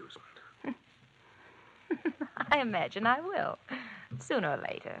some amusement. I imagine I will, sooner or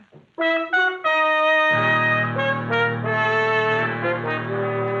later.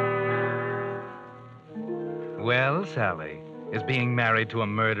 Well, Sally, is being married to a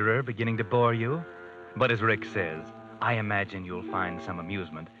murderer beginning to bore you? But as Rick says, I imagine you'll find some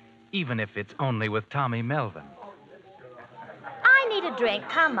amusement, even if it's only with Tommy Melvin. I need a drink.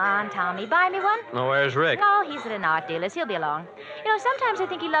 Come on, Tommy. Buy me one. Oh, where's Rick? Oh, he's at an art dealer's. He'll be along. You know, sometimes I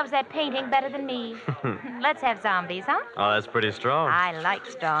think he loves that painting better than me. Let's have zombies, huh? Oh, that's pretty strong. I like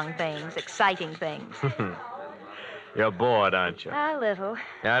strong things, exciting things. You're bored, aren't you? A little.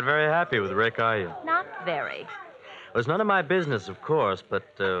 You're not very happy with Rick, are you? Not very. Well, it's none of my business, of course, but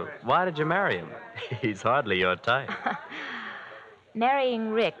why did you marry him? He's hardly your type. Marrying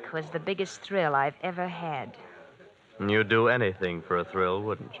Rick was the biggest thrill I've ever had. You'd do anything for a thrill,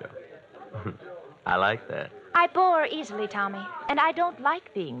 wouldn't you? I like that. I bore easily, Tommy, and I don't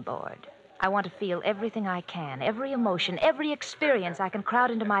like being bored. I want to feel everything I can, every emotion, every experience I can crowd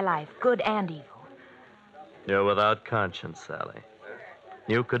into my life, good and evil. You're without conscience, Sally.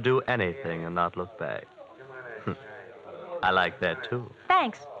 You could do anything and not look back. I like that, too.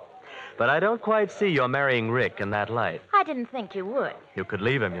 Thanks. But I don't quite see your marrying Rick in that light. I didn't think you would. You could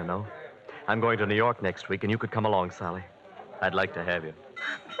leave him, you know. I'm going to New York next week, and you could come along, Sally. I'd like to have you.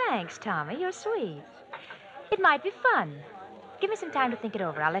 Thanks, Tommy. You're sweet. It might be fun. Give me some time to think it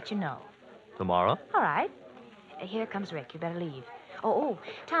over. I'll let you know. Tomorrow? All right. Here comes Rick. You better leave. Oh,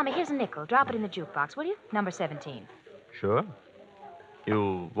 Tommy, here's a nickel. Drop it in the jukebox, will you? Number 17. Sure.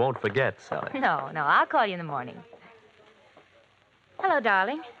 You won't forget, Sally. No, I'll call you in the morning. Hello,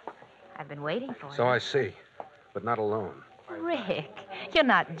 darling. I've been waiting for you. So I see, but not alone. Rick, you're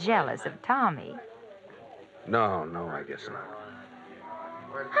not jealous of Tommy. No, I guess not.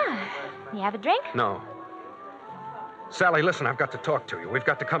 You have a drink? No. Sally, listen, I've got to talk to you. We've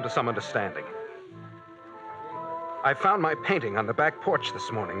got to come to some understanding. I found my painting on the back porch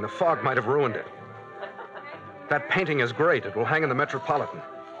this morning. The fog might have ruined it. That painting is great. It will hang in the Metropolitan.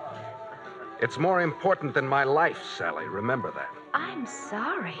 It's more important than my life, Sally. Remember that. I'm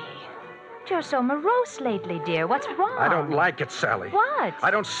sorry. You're so morose lately, dear. What's wrong? I don't like it, Sally. What? I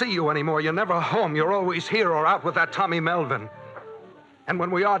don't see you anymore. You're never home. You're always here or out with that Tommy Melvin. And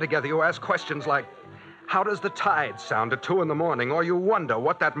when we are together, you ask questions like, how does the tide sound at 2 a.m? Or you wonder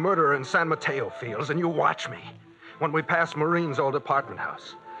what that murderer in San Mateo feels, and you watch me. When we pass Maureen's old apartment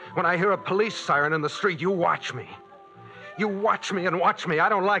house. When I hear a police siren in the street, you watch me. You watch me and watch me. I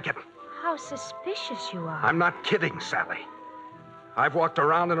don't like it. How suspicious you are. I'm not kidding, Sally. I've walked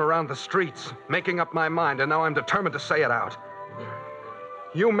around and around the streets, making up my mind, and now I'm determined to say it out.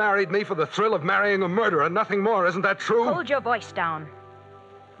 You married me for the thrill of marrying a murderer, nothing more. Isn't that true? Hold your voice down.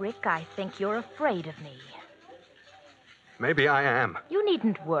 Rick, I think you're afraid of me. Maybe I am. You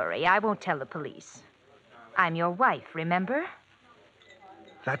needn't worry. I won't tell the police. I'm your wife, remember?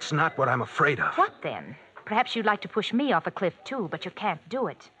 That's not what I'm afraid of. What then? Perhaps you'd like to push me off a cliff, too, but you can't do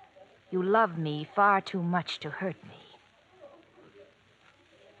it. You love me far too much to hurt me.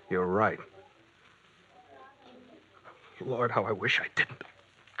 You're right. Lord, how I wish I didn't.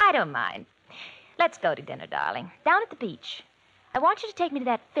 I don't mind. Let's go to dinner, darling. Down at the beach. I want you to take me to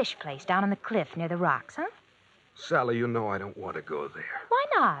that fish place down on the cliff near the rocks, huh? Sally, you know I don't want to go there. Why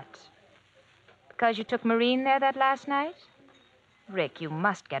not? Because you took Maureen there that last night? Rick, you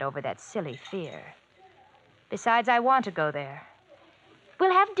must get over that silly fear. Besides, I want to go there.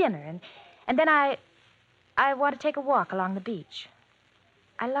 We'll have dinner, and then I want to take a walk along the beach.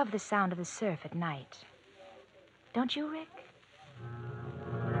 I love the sound of the surf at night. Don't you, Rick?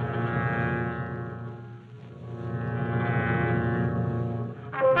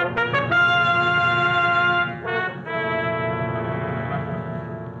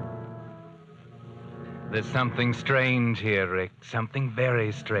 There's something strange here, Rick. Something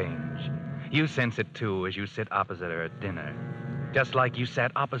very strange. You sense it, too, as you sit opposite her at dinner. Just like you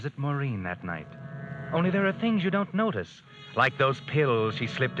sat opposite Maureen that night. Only there are things you don't notice, like those pills she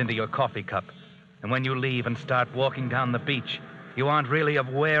slipped into your coffee cup. And when you leave and start walking down the beach, you aren't really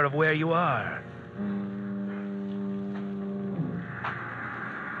aware of where you are.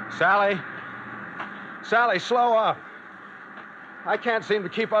 Sally? Sally, slow up. I can't seem to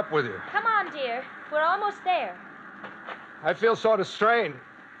keep up with you. Come on, dear. We're almost there. I feel sort of strained.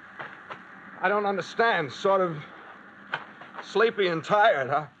 I don't understand. Sort of sleepy and tired,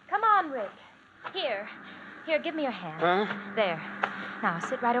 huh? Come on, Rick. Here, give me your hand. Huh? There. Now,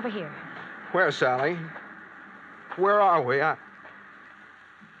 sit right over here. Where, Sally? Where are we?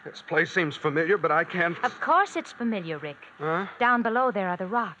 This place seems familiar, but I can't... Of course it's familiar, Rick. Huh? Down below there are the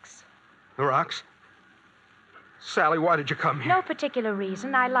rocks. The rocks? Sally, why did you come here? No particular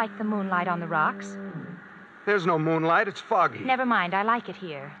reason. I like the moonlight on the rocks. There's no moonlight. It's foggy. Never mind. I like it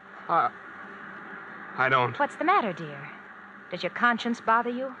here. I don't. What's the matter, dear? Does your conscience bother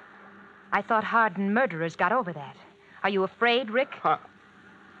you? I thought hardened murderers got over that. Are you afraid, Rick?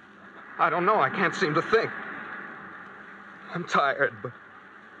 I don't know. I can't seem to think. I'm tired, but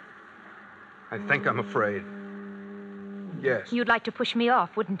I think I'm afraid. Yes. You'd like to push me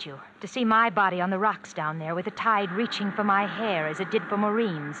off, wouldn't you? To see my body on the rocks down there with the tide reaching for my hair as it did for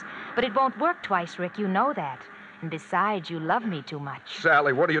Maureen's. But it won't work twice, Rick. You know that. And besides, you love me too much.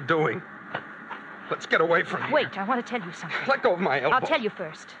 Sally, what are you doing? Let's get away from here. Wait, I want to tell you something. Let go of my elbow. I'll tell you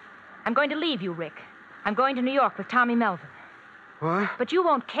first. I'm going to leave you, Rick. I'm going to New York with Tommy Melvin. What? But you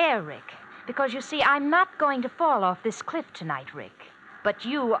won't care, Rick. Because, you see, I'm not going to fall off this cliff tonight, Rick. But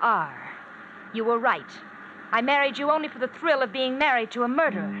you are. You were right. I married you only for the thrill of being married to a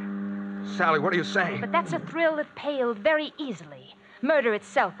murderer. Sally, what are you saying? But that's a thrill that paled very easily. Murder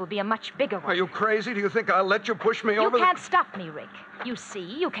itself will be a much bigger one. Are you crazy? Do you think I'll let you push me over? You can't stop me, Rick. You see,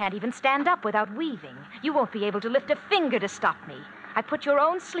 you can't even stand up without weaving. You won't be able to lift a finger to stop me. I put your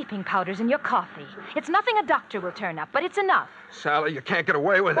own sleeping powders in your coffee. It's nothing a doctor will turn up, but it's enough. Sally, you can't get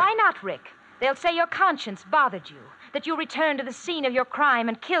away with it. Why not, Rick? They'll say your conscience bothered you, that you returned to the scene of your crime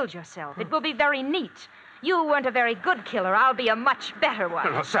and killed yourself. It will be very neat. You weren't a very good killer. I'll be a much better one.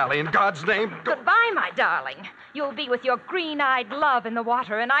 No, Sally, in God's name. Goodbye, my darling. You'll be with your green-eyed love in the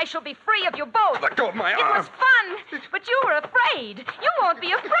water, and I shall be free of you both. Let go of my arm. It was fun, but you were afraid. You won't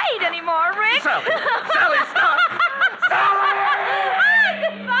be afraid anymore, Rick. Sally! Sally, stop! Sally!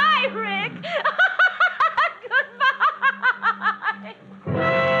 Goodbye, Rick. Goodbye.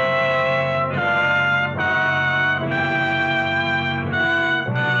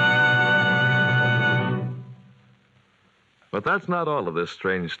 But that's not all of this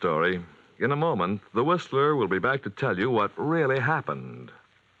strange story. In a moment, the Whistler will be back to tell you what really happened.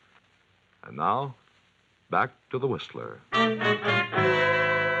 And now, back to the Whistler.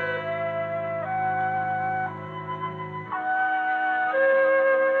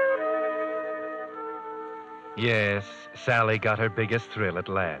 Yes, Sally got her biggest thrill at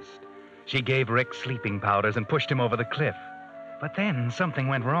last. She gave Rick sleeping powders and pushed him over the cliff. But then something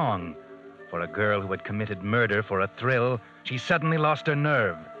went wrong. For a girl who had committed murder for a thrill, she suddenly lost her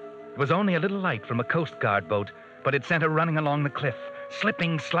nerve. It was only a little light from a Coast Guard boat, but it sent her running along the cliff,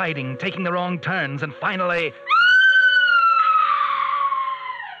 slipping, sliding, taking the wrong turns, and finally...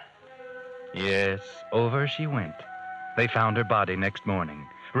 Yes, over she went. They found her body next morning.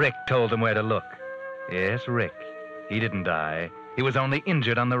 Rick told them where to look. Yes, Rick. He didn't die. He was only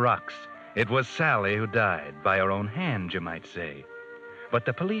injured on the rocks. It was Sally who died, by her own hand, you might say. But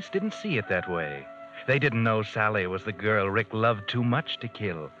the police didn't see it that way. They didn't know Sally was the girl Rick loved too much to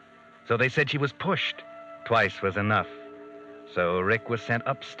kill. So they said she was pushed. Twice was enough. So Rick was sent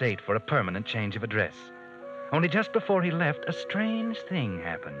upstate for a permanent change of address. Only just before he left, a strange thing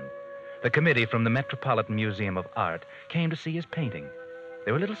happened. The committee from the Metropolitan Museum of Art came to see his painting.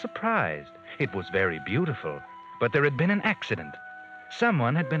 They were a little surprised. It was very beautiful, but there had been an accident.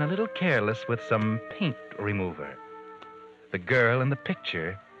 Someone had been a little careless with some paint remover. The girl in the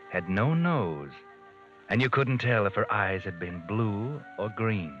picture had no nose, and you couldn't tell if her eyes had been blue or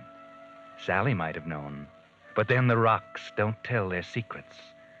green. Sally might have known, but then the rocks don't tell their secrets.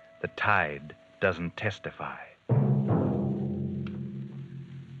 The tide doesn't testify.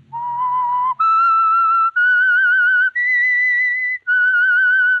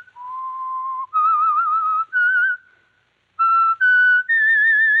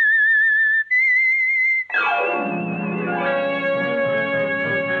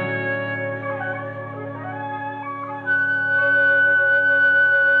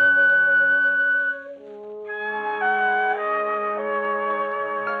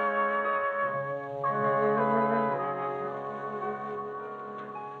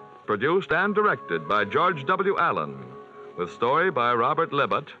 Produced and directed by George W. Allen, with story by Robert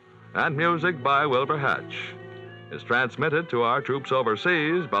Libott and music by Wilbur Hatch. is transmitted to our troops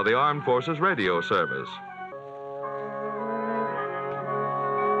overseas by the Armed Forces Radio Service.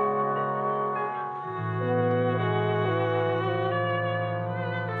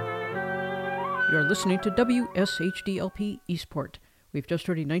 You're listening to WSHDLP Eastport. We've just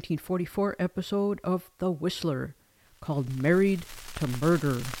heard a 1944 episode of The Whistler called Married to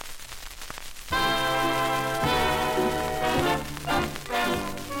Murder.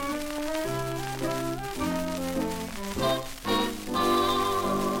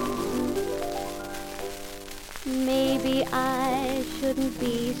 Maybe I shouldn't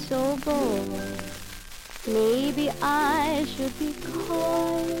be so bold. Maybe I should be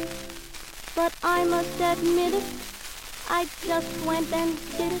coy. But I must admit it, I just went and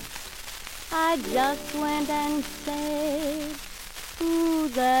did it. I just went and said to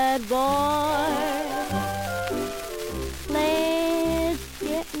that boy, let's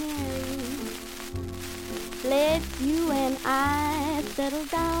get married. Let you and I settle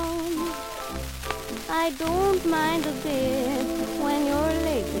down. I don't mind a bit when you're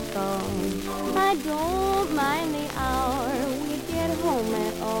late is gone. I don't mind the hour we get home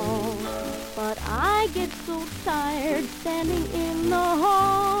at all. But I get so tired standing in the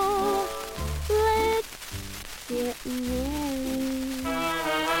hall. Let's get married.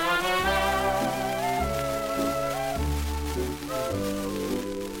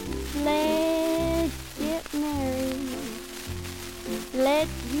 Let's get married. Let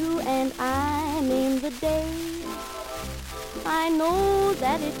you and I name the day. I know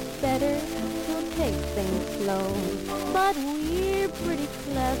that it's better to take things slow, but we're pretty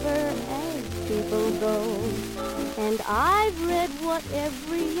clever as people go. And I've read what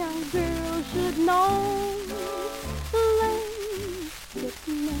every young girl should know. Let's get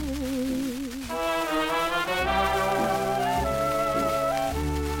married.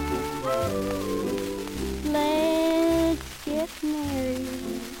 Let's get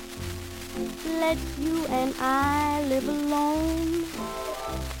married. Let you and I live alone.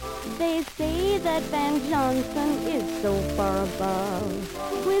 They say that Van Johnson is so far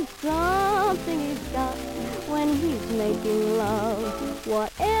above with something he's got when he's making love.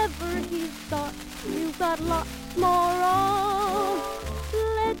 Whatever he's got, you've got lots more of.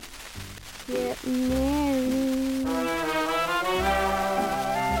 Let's get married.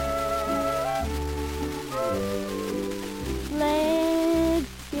 Let's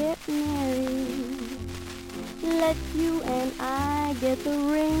get married. Let you and I get the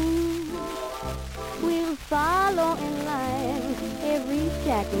ring. We'll follow in line every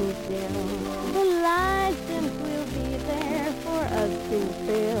Jack and Jill. The license will be there for us to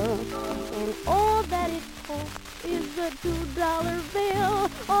fill. And all that it costs is a $2 bill.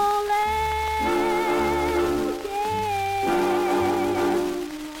 Oh, let's get married.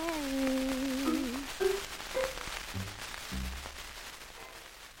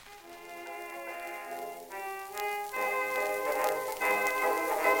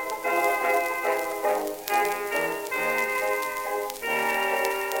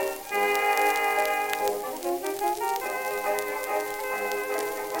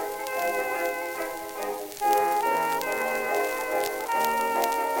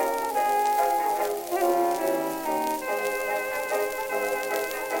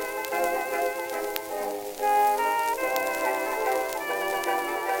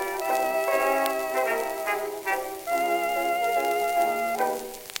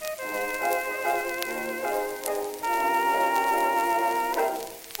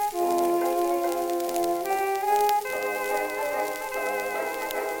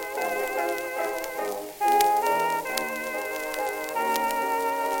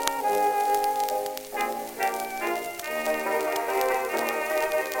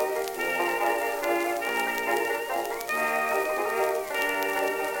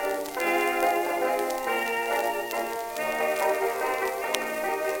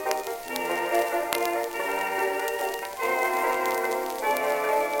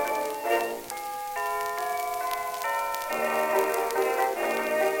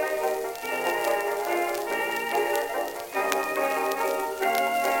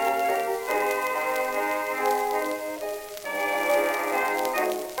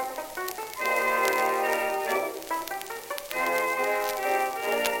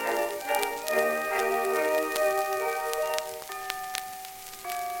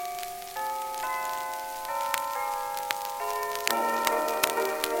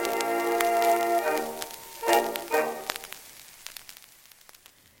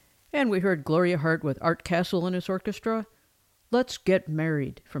 And we heard Gloria Hart with Art Castle and his orchestra, Let's Get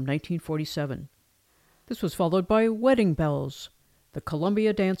Married from 1947. This was followed by Wedding Bells, the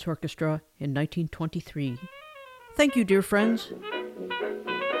Columbia Dance Orchestra in 1923. Thank you, dear friends.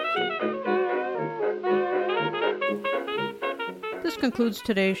 This concludes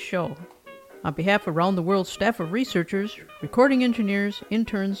today's show. On behalf of Round the World staff of researchers, recording engineers,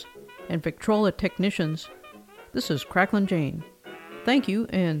 interns, and Victrola technicians, this is Cracklin' Jane. Thank you,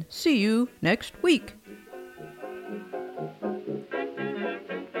 and see you next week.